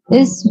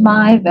 is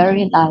my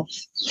very life.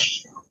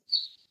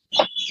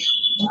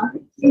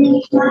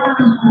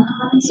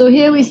 So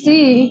here we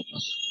see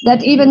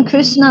that even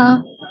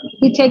Krishna,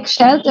 he takes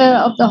shelter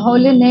of the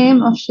holy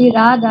name of Sri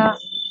Radha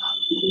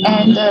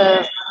and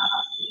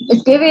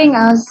is giving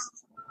us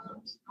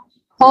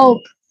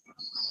hope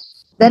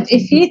that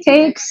if he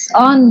takes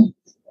on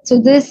to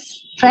this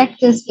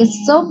practice with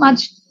so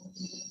much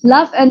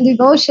love and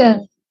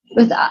devotion,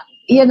 with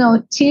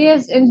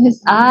tears in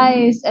his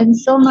eyes and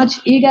so much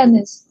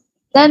eagerness,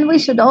 then we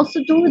should also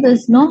do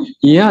this, no?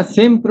 Yeah,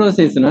 same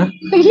process, no?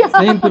 Yeah.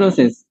 Same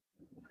process.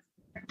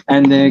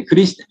 And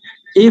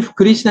if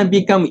Krishna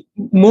become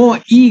more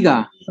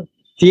eager,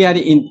 tear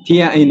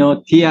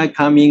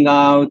coming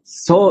out,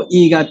 so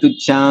eager to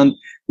chant,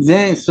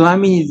 then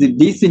Swami is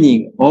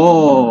listening.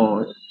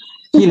 Oh,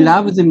 he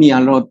loves me a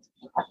lot.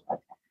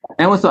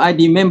 And also I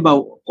remember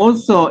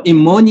also in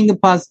morning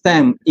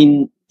pastime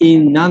in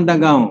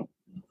Nandagaon.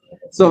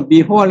 So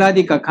before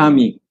Radhika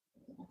coming,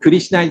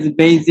 Krishna is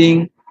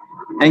bathing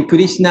and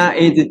Krishna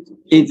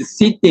is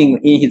sitting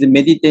in his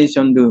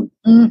meditation room.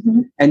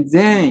 And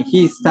then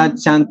he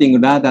starts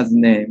chanting Radha's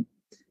name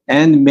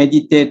and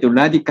meditate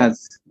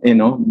Radhika's,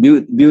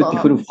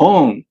 beautiful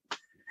form.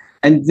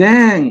 And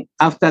then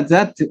after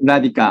that,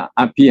 Radhika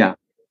appear.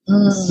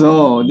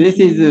 So this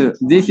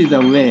is a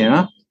way,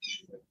 huh?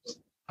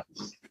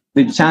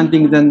 The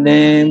chanting the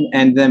name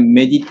and then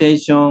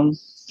meditation,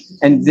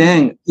 and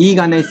then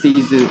eagerness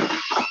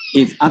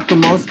is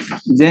utmost.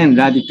 Then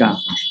Radhika.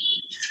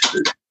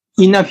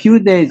 In a few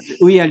days,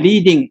 we are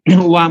reading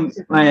one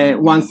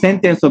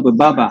sentence of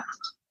Baba,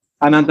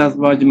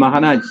 Anantasvaj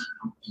Maharaj,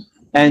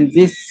 and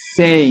this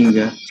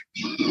saying,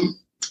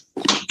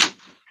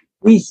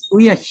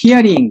 we are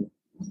hearing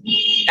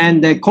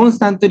and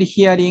constantly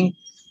hearing,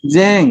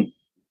 then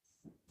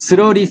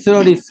slowly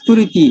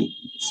spirit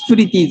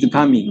is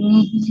coming.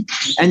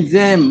 And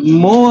then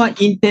more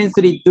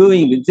intensely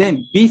doing,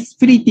 then this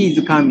spirit is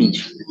coming.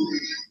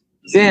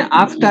 Then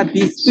after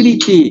this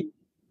spirit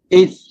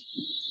is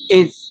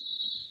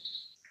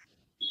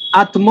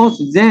at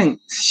most, then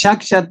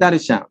Shaksha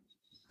Darshan,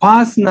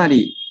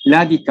 personally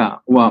Radhika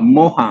or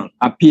Mohan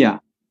appear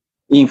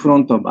in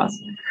front of us.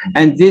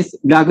 And this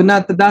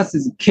Raghunath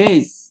Das's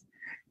case,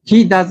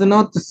 he does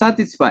not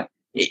satisfy.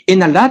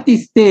 In a latter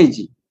stage,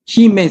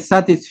 he may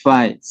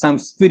satisfy some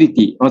spirit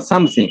or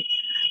something.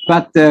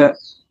 But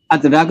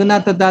at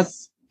Raghunath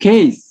Das'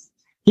 case,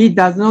 he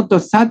does not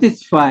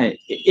satisfy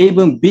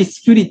even this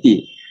spirit.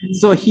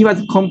 So he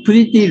was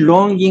completely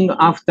longing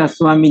after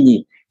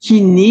Swamini. He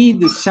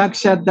needs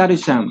Shaksha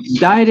Darshan,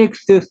 direct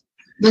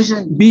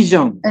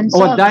vision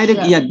or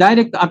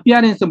direct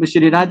appearance of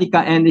Shri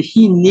Radhika, and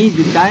he needs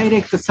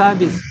direct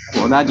service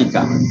for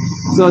Radhika.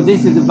 So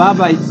this is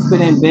Baba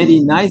explained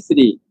very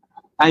nicely.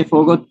 I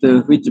forgot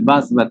which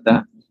verse, but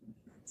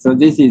so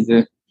this is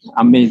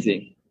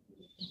amazing.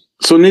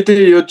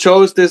 Sudhanidhi, you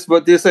chose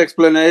this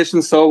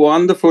explanation so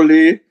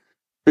wonderfully,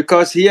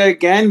 because here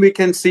again we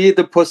can see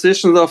the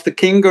positions of the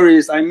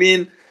Kingaris. I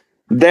mean,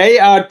 they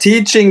are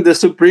teaching the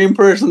Supreme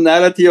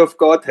Personality of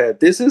Godhead.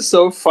 This is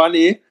so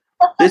funny.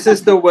 This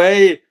is the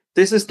way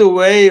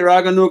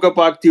Raganuga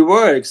Bhakti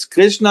works.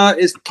 Krishna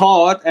is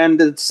taught,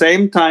 and at the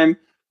same time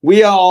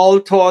we are all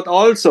taught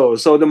also.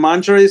 So the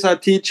Manjaris are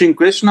teaching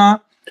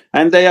Krishna,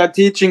 and they are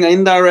teaching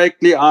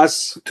indirectly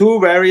us two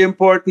very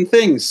important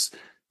things.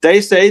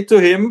 They say to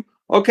him,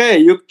 okay,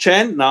 you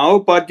chant now,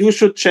 but you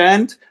should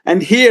chant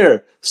and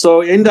hear.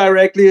 So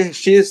indirectly,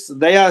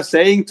 they are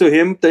saying to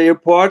him the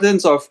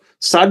importance of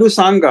sadhu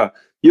sangha.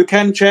 You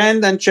can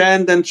chant and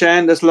chant and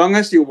chant as long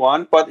as you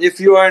want, but if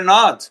you are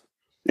not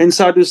in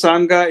sadhu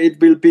sangha, it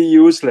will be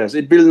useless.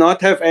 It will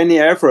not have any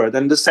effort.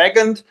 And the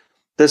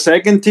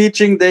second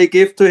teaching they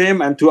give to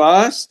him and to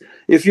us,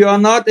 if you are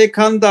not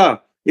ekanda,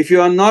 if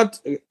you are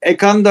not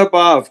ekanda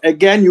bhav,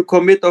 again you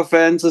commit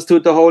offenses to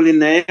the holy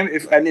name.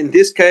 And in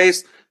this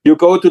case, you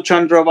go to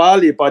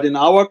Chandravali. But in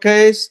our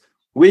case,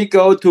 we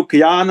go to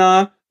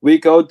Jnana, we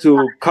go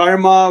to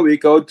karma, we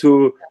go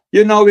to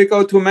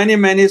many,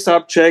 many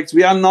subjects.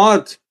 We are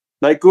not,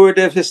 like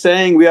Gurudev is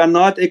saying, we are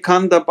not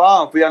ekanda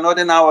bhav. We are not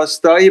in our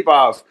sthayi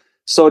bhav.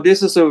 So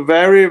this is a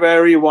very,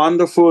 very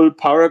wonderful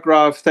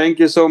paragraph. Thank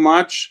you so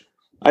much.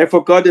 I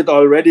forgot it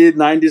already,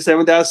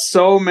 97. There are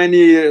so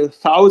many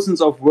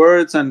thousands of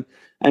words and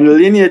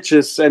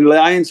lineages and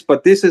lines,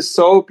 but this is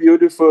so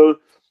beautiful.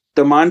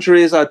 The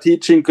Manjaris are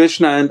teaching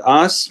Krishna and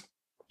us.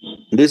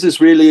 This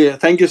is really,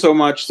 thank you so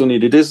much,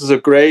 Sudhanidhi. This is a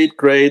great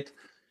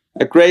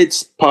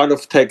part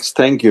of text.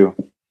 Thank you.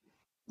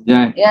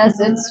 Yeah. Yes,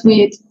 it's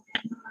sweet.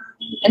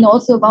 And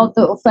also about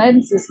the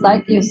offenses,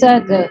 like you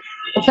said, the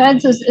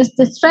offenses is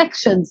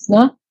distractions,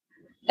 no?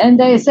 And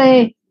they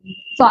say,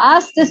 for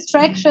us,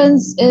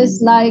 distractions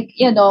is like,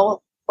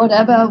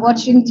 whatever,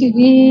 watching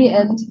TV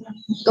and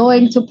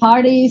going to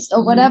parties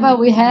or whatever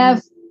we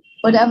have,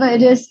 whatever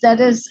it is, that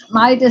is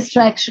my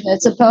distraction.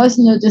 It's a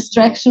personal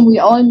distraction. We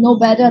all know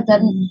better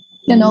than,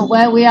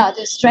 where we are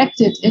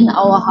distracted in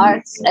our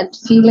hearts and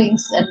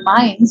feelings and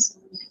minds.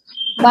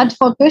 But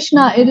for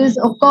Krishna, it is,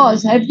 of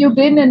course, have you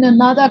been in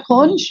another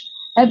conch?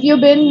 Have you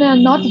been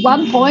not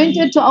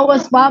one-pointed to our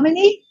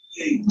Swamini?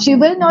 She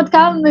will not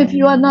come if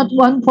you are not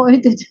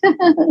one-pointed.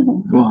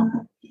 Wow.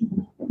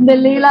 The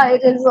Leela,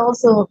 it is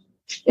also,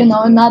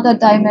 another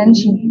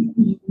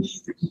dimension.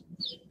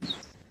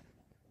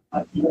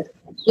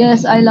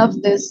 Yes, I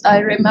love this. I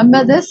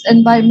remember this.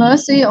 And by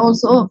mercy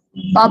also,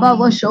 Baba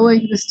was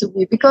showing this to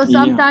me. Because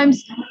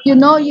sometimes,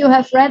 you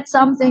have read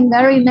something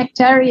very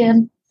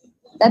nectarian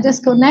that is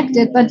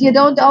connected, but you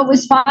don't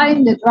always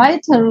find it,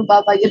 right, Haru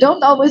Baba? You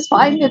don't always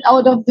find it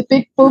out of the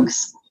big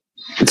books.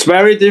 It's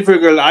very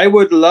difficult. I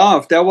would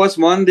love. There was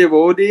one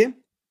devotee.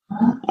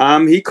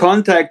 He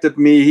contacted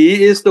me.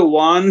 He is the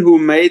one who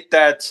made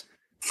that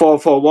for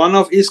one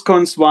of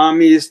ISKCON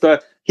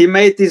Swamis. He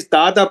made this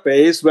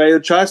database where you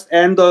just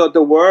enter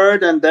the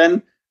word, and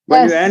then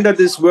when you enter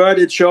this word,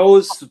 it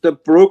shows the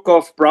book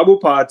of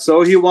Prabhupada.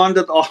 So he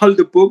wanted all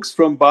the books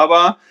from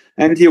Baba,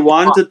 and he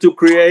wanted to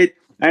create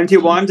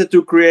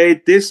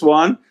this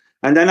one.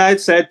 And then I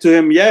said to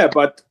him, yeah,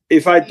 but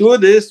if I do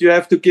this, you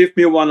have to give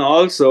me one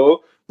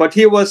also. But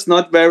he was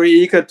not very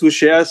eager to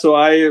share. So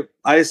I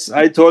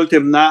told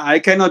him, nah, I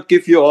cannot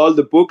give you all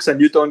the books and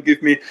you don't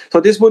give me.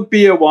 So this would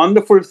be a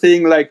wonderful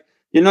thing. Like,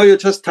 you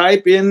just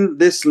type in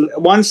this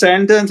one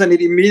sentence and it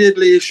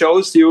immediately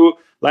shows you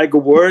like a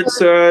word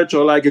search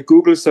or like a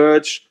Google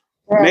search.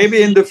 Yes.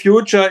 Maybe in the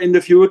future,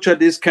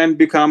 this can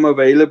become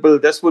available.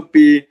 This would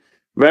be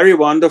very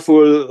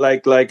wonderful,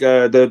 like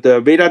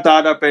the Veda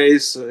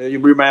database, you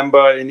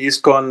remember in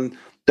ISKCON,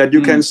 that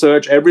you can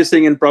search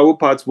everything in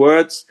Prabhupada's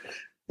words.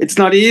 It's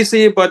not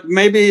easy, but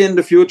maybe in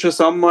the future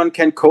someone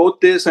can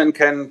code this and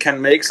can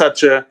make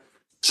such a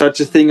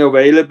thing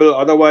available.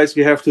 Otherwise,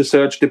 we have to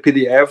search the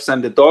PDFs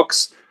and the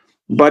docs.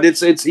 But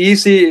it's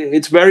easy.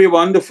 It's very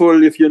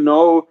wonderful if you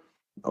know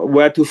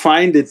where to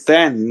find it.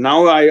 Then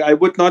now I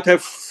would not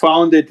have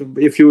found it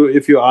if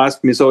you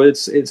asked me. So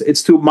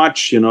it's too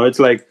much. It's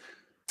like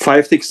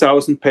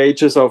 5,000-6,000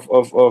 pages of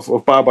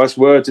Baba's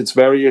words. It's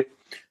very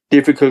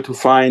difficult to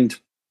find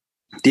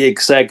the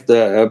exact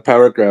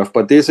paragraph,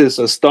 but this is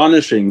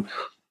astonishing,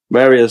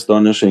 very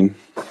astonishing.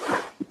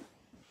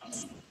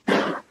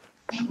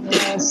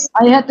 Yes,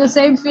 I had the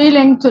same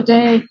feeling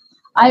today.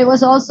 I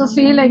was also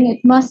feeling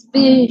it must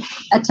be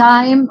a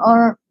time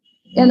or,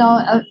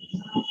 a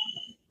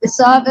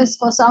service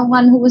for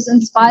someone who is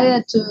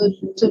inspired to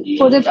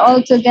put it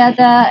all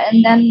together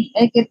and then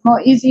make it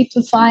more easy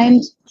to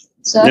find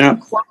certain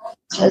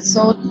quotes,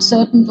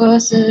 certain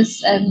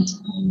verses and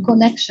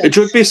connections. It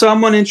should be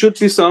someone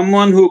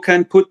who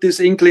can put this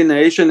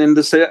inclination in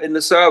the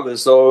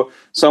service. So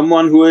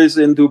someone who is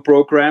into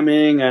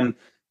programming, and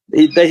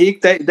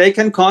they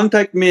can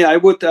contact me. I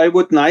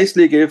would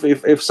nicely give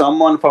if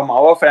someone from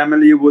our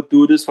family would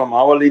do this, from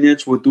our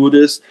lineage would do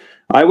this.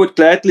 I would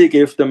gladly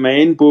give the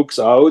main books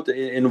out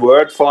in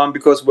word form,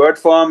 because word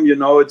form,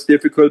 it's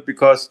difficult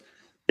because.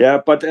 Yeah,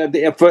 but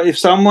if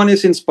someone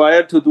is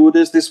inspired to do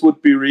this, this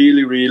would be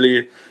really,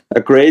 really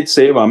a great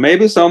seva.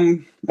 Maybe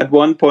at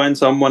one point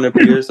someone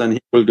appears and he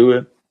will do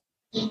it.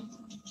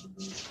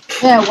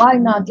 Yeah, why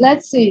not?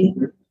 Let's see.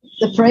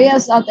 The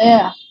prayers are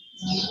there.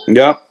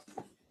 Yeah.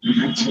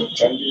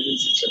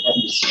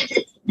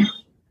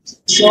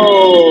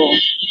 So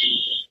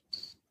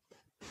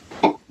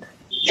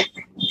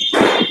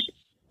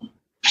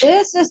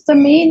this is the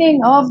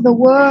meaning of the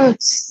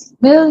words.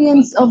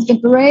 Millions of the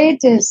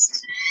greatest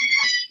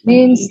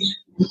means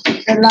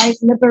like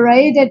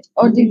liberated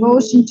or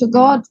devotion to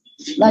God.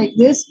 Like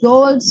this,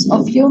 goals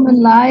of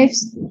human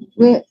lives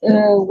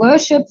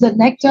worship the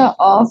nectar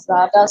of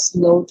Radha's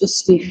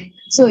lotus feet.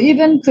 So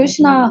even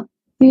Krishna,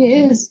 he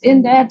is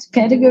in that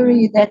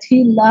category that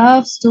he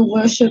loves to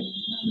worship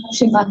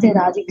Srimati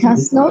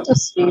Radhika's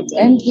lotus feet,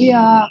 and we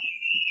are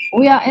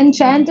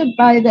enchanted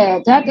by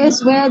that. That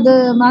is where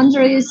the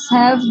manjaris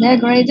have their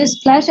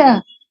greatest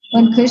pleasure.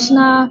 When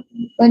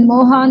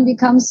Mohan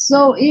becomes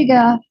so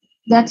eager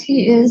that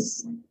he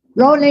is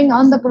rolling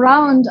on the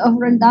ground of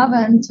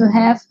Vrindavan to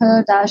have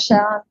her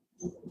darshan,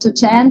 to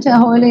chant her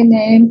holy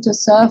name, to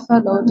serve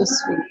her lotus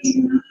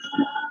feet.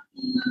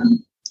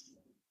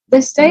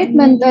 The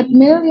statement that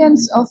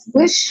millions of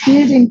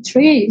wish-yielding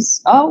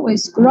trees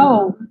always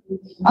grow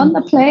on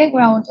the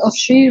playground of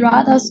Sri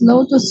Radha's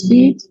lotus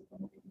feet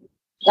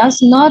does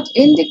not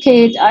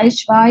indicate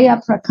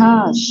Aishvarya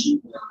Prakash,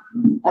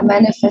 a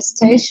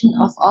manifestation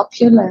of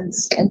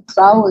opulence and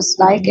prowess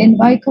like in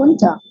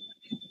Vaikuntha.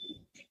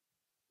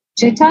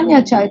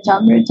 Chaitanya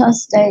Charitamrita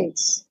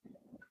states,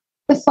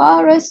 the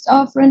forest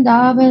of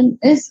Vrindavan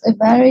is a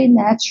very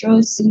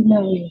natural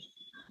scenery.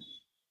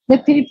 The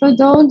people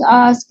don't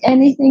ask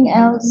anything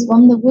else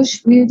from the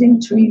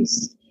bush-wielding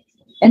trees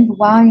and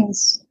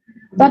vines,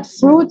 but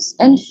fruits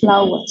and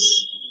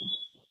flowers.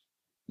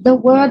 The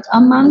word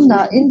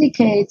Amanda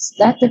indicates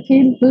that the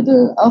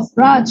people of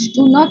Raj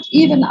do not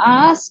even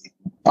ask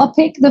or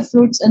pick the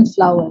fruits and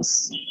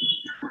flowers,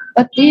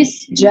 but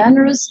these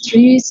generous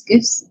trees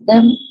gives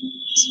them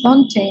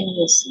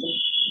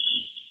spontaneously.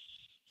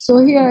 So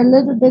here a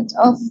little bit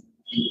of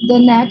the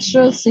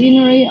natural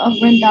scenery of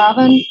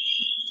Vrindavan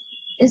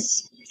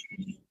is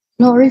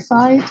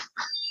glorified,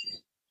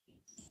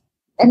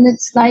 and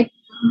it's like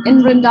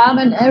in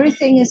Vrindavan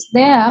everything is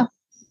there,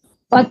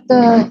 but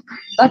the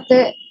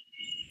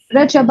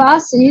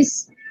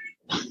Rajabasis,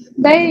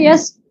 they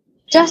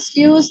just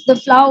use the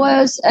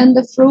flowers and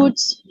the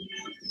fruits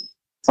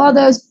for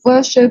the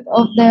worship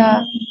of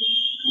their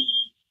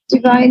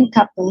divine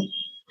couple.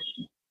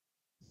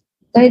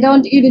 They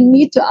don't even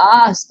need to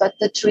ask, but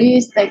the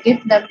trees, they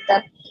give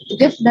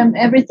them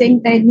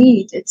everything they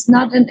need. It's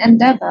not an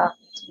endeavor.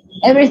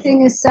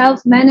 Everything is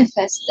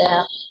self-manifest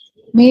there.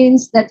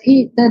 Means that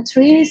the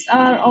trees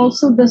are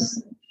also the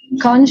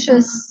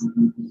conscious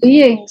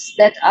beings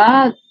that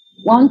are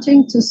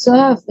wanting to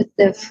serve with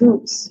their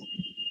fruits.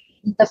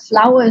 The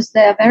flowers,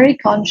 they are very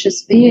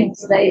conscious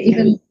beings. They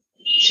even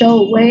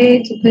show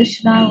way to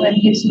Krishna when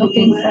he's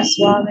looking for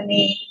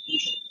Swamini.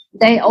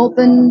 They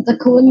open the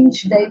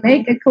kunj, they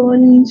make a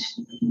kunj.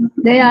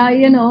 They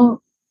are,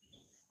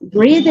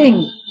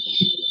 breathing.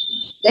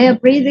 They are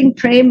breathing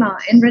prema.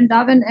 In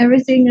Vrindavan,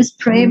 everything is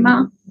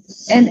prema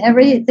and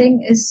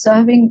everything is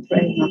serving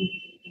prema.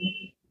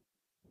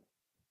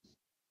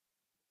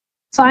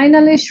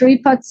 Finally,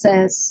 Shripad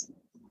says,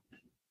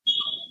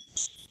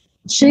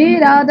 Shri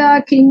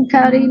Radha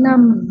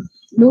Kinkarinam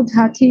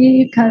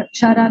Ludhati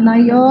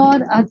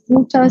Charanayor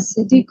Adbhuta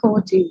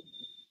Siddhikoti.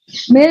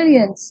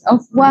 Millions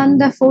of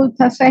wonderful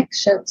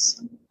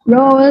perfections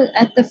roll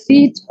at the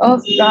feet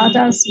of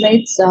Radha's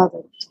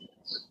maidservants.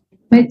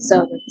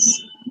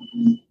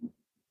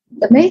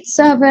 The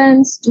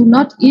maidservants do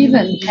not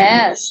even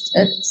cast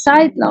a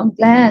sidelong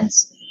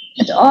glance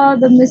at all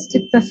the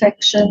mystic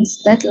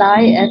perfections that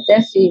lie at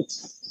their feet,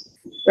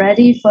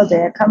 ready for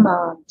their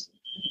command.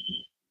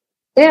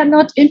 They are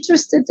not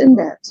interested in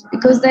that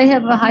because they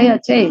have a higher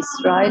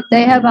taste, right?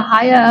 They have a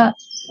higher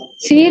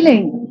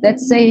feeling,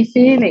 let's say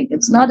feeling.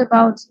 It's not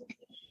about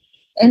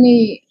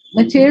any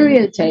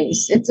material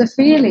taste, it's a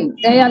feeling.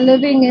 They are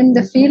living in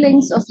the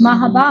feelings of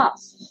Mahabhav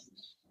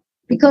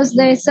because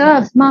they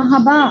serve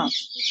Mahabhav.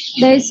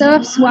 They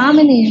serve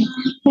Swamini,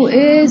 who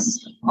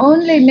is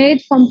only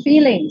made from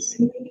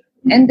feelings.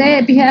 And they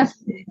have,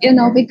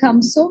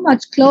 become so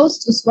much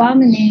close to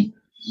Swamini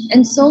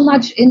and so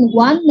much in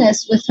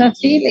oneness with her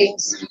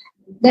feelings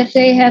that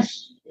they have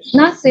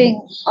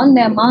nothing on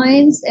their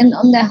minds and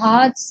on their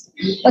hearts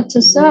but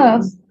to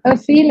serve her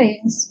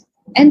feelings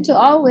and to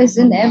always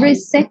in every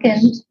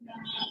second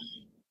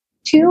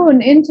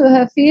tune into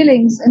her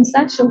feelings in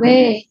such a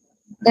way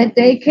that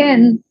they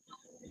can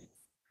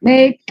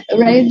make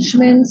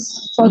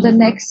arrangements for the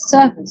next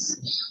service.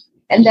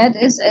 And that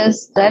is,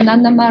 as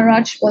Nanda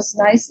Maharaj was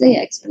nicely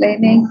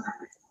explaining,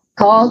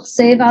 called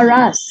Seva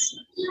Ras.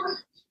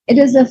 It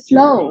is a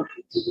flow.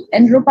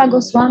 And Rupa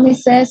Goswami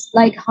says,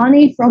 like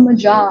honey from a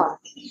jar.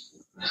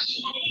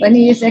 When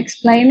he is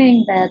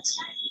explaining that,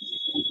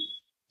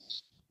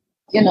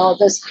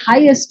 this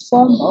highest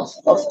form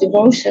of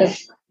devotion,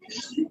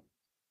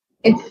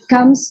 it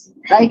comes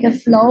like a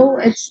flow,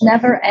 it's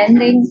never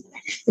ending,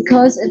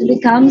 because it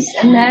becomes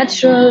a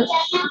natural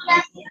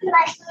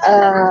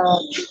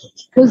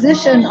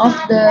position of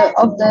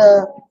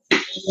the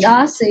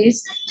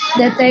dasis,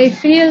 that they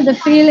feel the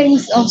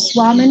feelings of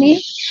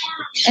Swamini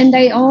and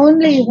they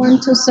only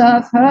want to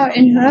serve her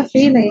in her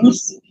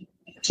feelings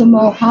to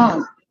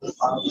Mohan.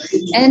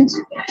 And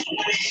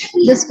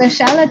the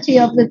speciality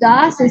of the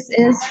dasis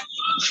is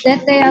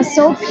that they are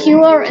so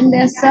pure in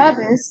their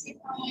service,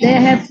 they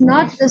have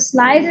not the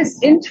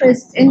slightest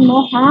interest in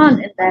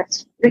Mohan in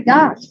that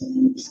regard.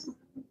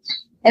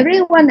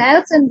 Everyone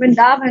else in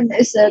Vrindavan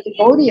is a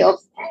devotee of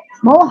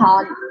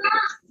Mohan,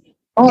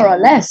 more or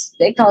less,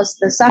 because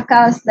the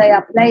Sakas, they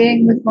are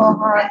playing with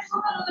Mohan,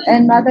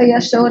 and Mother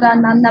Yashoda,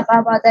 Nanda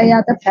Baba, they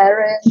are the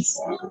parents,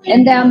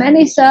 and there are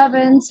many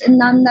servants in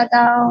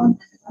Nandagaon.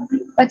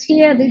 But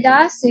here the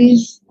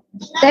Dasis,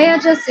 they are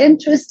just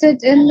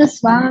interested in the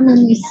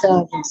Swamini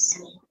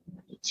service.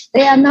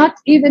 They are not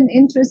even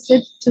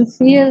interested to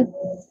feel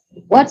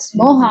what's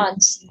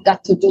Mohan's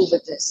got to do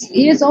with this.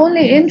 He is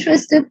only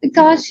interested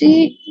because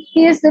he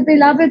is the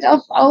beloved of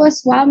our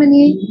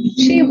Swamini.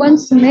 She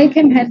wants to make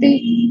him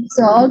happy.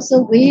 So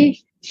also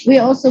we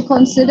also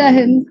consider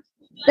him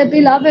the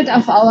beloved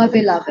of our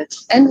beloved.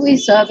 And we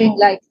serving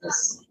like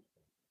this.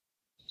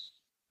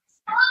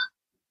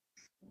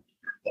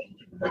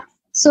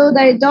 So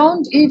they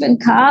don't even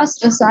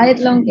cast a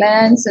sidelong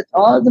glance at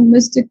all the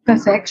mystic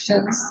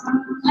perfections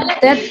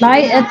that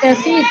lie at their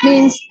feet.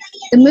 Means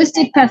the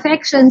mystic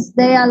perfections,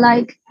 they are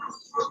like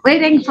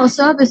waiting for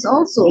service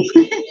also.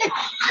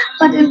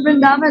 But in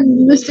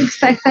Vrindavan, mystic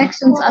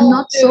perfections are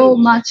not so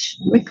much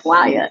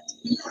required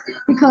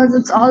because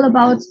it's all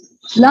about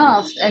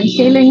love and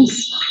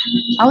feelings,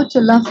 how to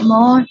love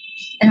more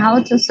and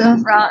how to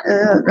serve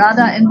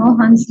Radha and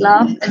Mohan's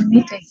love and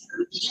meeting,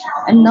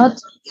 and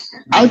not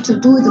how to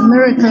do the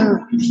miracle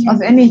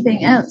of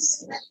anything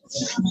else.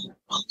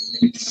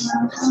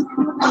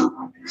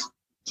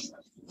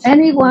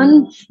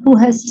 Anyone who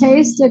has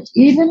tasted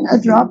even a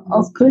drop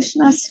of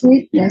Krishna's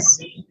sweetness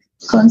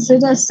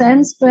considers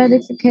sense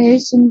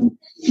gratification,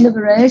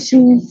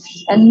 liberation,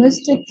 and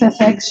mystic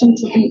perfection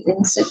to be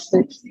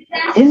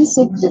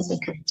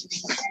insignificant.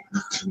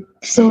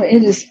 So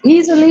it is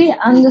easily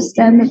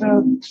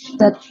understandable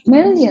that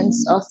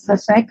millions of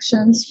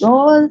perfections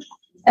roll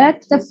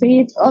at the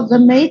feet of the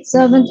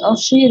maidservant of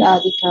Sri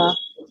Radhika,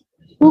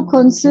 who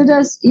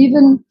considers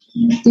even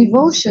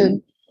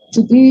devotion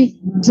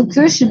to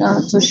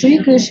Krishna, to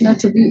Sri Krishna,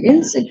 to be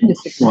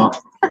insignificant.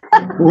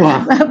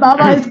 Wow.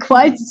 Baba is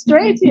quite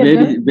straight here.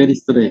 Very, very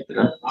straight.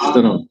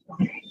 Strong.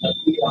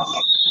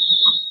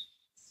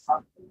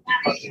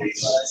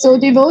 So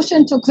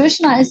devotion to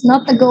Krishna is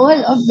not the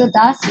goal of the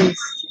dasis.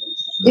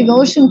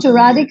 Devotion to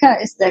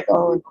Radhika is their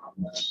goal.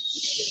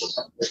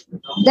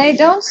 They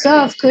don't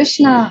serve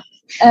Krishna,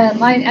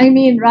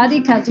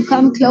 Radhika, to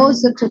come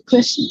closer to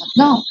Krishna.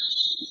 No.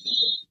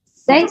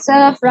 They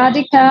serve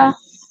Radhika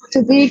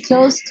to be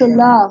close to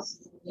love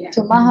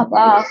to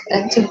Mahabharata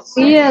and to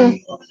feel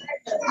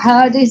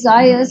her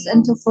desires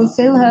and to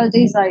fulfill her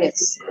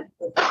desires.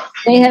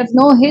 They have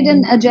no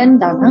hidden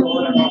agenda.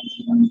 No?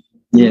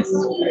 Yes.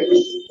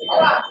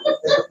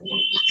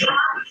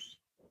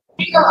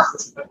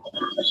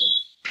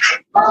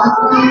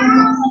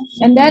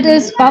 And that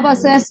is, Baba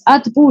says,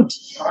 Adbhut,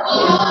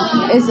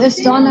 is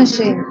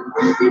astonishing.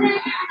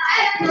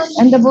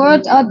 And the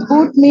word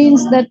Adbhut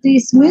means that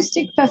these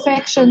mystic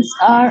perfections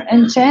are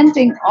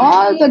enchanting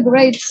all the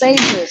great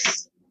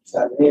sages.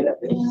 Radha,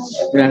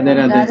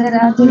 Radha. Radha,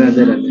 Radha.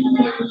 Radha, Radha.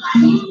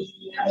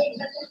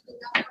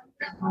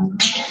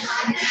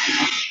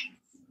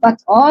 But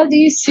all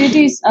these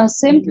cities are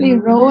simply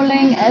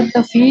rolling at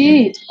the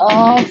feet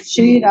of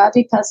Sri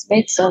Radhika's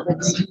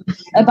maidservants.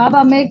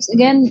 Baba makes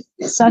again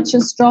such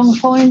a strong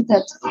point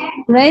that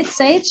great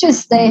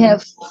sages, they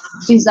have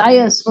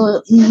desires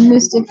for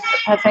mystic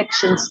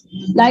perfections.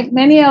 Like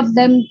many of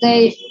them,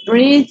 they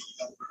breathe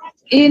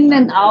in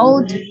and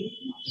out,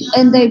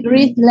 and they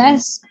breathe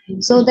less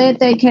so that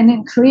they can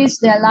increase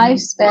their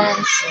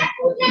lifespans.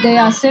 They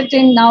are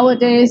sitting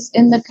nowadays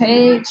in the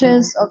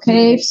cages or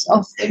caves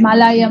of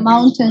Himalaya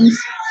mountains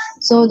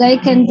so they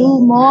can do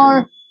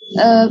more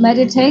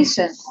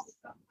meditation.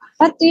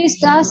 But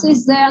these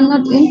dasis, they are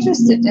not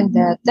interested in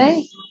that.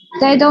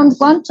 They don't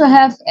want to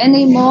have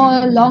any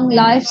more long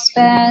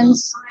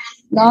lifespans,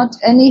 not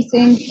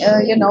anything,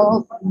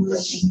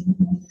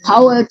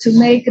 power to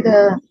make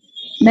the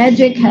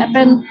magic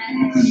happen,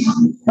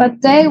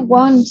 but they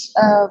want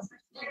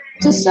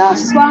to serve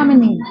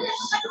Swamini,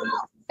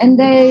 and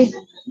they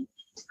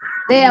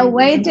are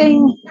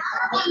waiting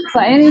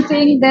for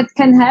anything that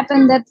can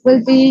happen that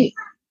will be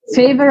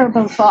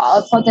favorable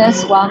for their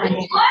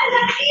Swamini.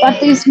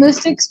 But these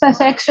mystics'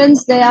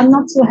 perfections, they are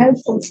not so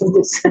helpful for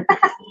this.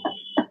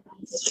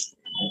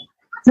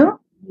 No?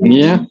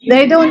 Yeah.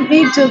 They don't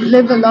need to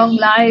live a long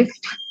life.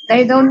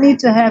 They don't need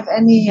to have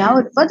any.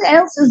 What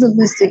else is a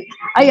mystic?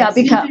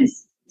 Become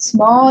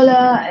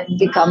smaller and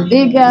become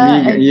bigger,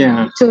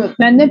 and to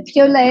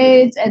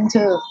manipulate and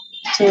to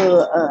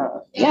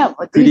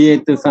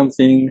create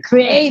something.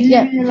 Create,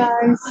 these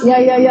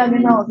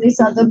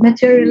are the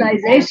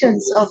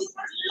materializations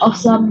of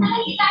some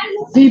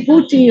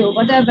vibhuti or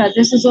whatever.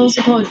 This is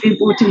also called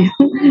vibhuti.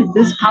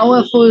 This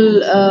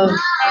powerful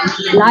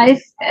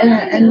life,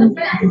 and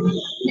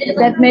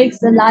that makes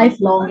the life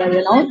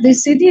longer.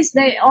 These cities,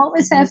 they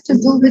always have to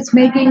do with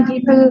making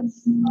people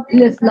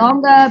live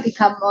longer,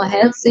 become more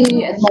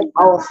healthy and more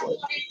powerful.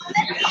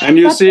 And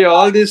you see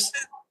all these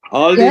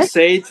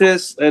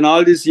sages and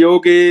all these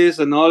yogis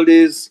and all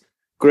these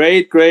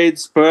great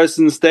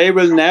persons, they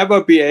will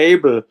never be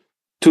able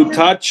to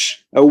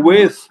touch a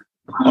whiff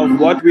of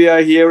what we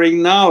are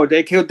hearing now.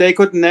 They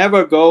could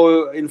never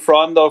go in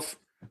front of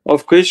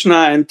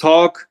Krishna and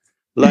talk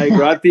like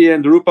Rati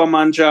and Rupa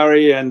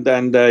Manjari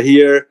and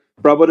hear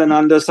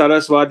Prabhupada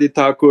Saraswati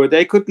Thakur.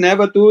 They could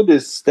never do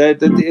this.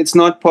 It's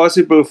not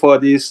possible for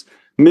these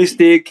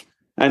mystic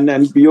and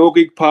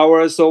yogic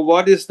power. So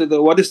what is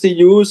the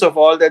use of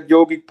all that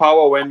yogic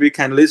power when we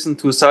can listen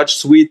to such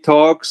sweet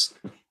talks,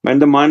 when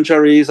the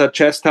manjaris are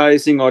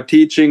chastising or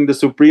teaching the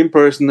Supreme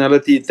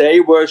Personality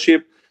they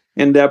worship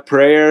in their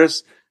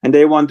prayers, and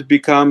they want to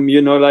become,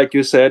 like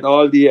you said,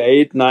 all the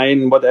 8,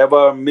 9,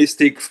 whatever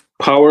mystic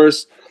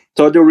powers.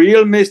 So the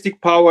real mystic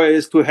power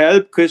is to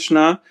help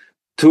Krishna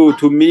to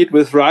meet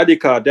with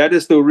Radhika. That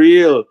is the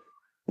real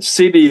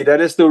siddhi, that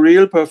is the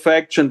real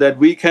perfection, that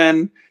we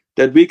can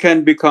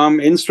become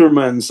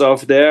instruments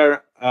of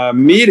their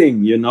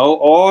meeting,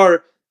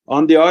 or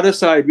on the other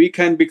side, we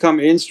can become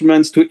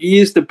instruments to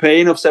ease the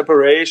pain of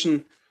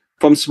separation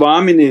from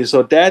Swamini.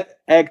 So that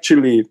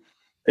actually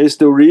is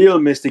the real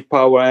mystic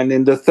power. And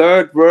in the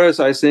third verse,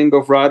 I think,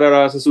 of Radha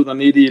Rasa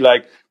Sudhanidhi,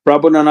 like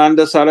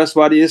Prabhupada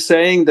Saraswati is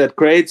saying that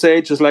great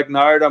sages like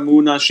Narada,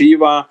 Muna,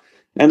 Shiva,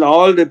 and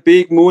all the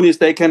big munis,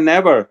 they can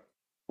never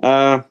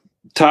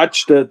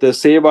touch the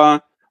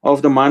seva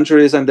of the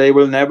manjaris, and they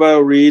will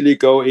never really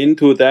go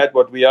into that,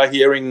 what we are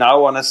hearing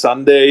now on a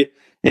Sunday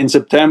in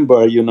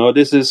September.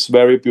 This is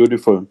very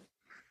beautiful.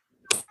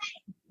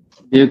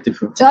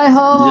 Beautiful. Jai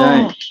Ho!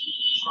 Jai.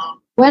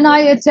 When I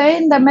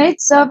attain the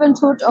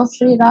maidservanthood of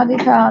Sri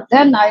Radhika,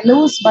 then I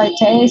lose my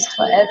taste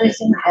for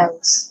everything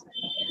else.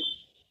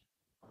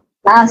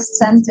 Last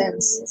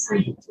sentence.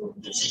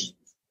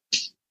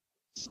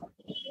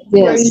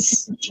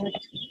 Yes.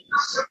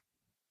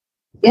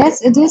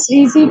 Yes, it is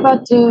easy,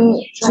 but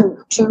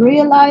to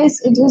realize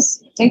it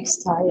takes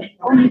time.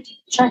 Only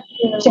check.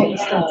 Check.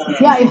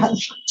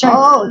 Check.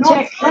 Oh, no,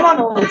 check.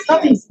 No. It's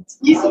not easy. It's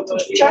easy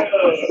to check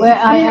where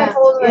I am.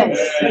 Yes.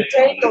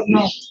 Attained or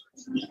not.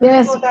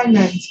 Yes. What I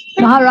meant.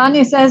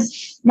 Maharani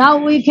says, now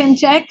we can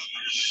check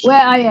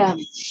where I am.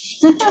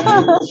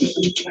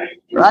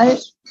 Right?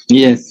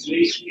 Yes.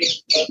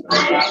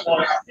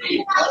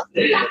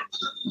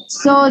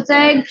 So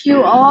thank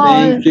you all.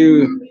 Thank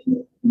you.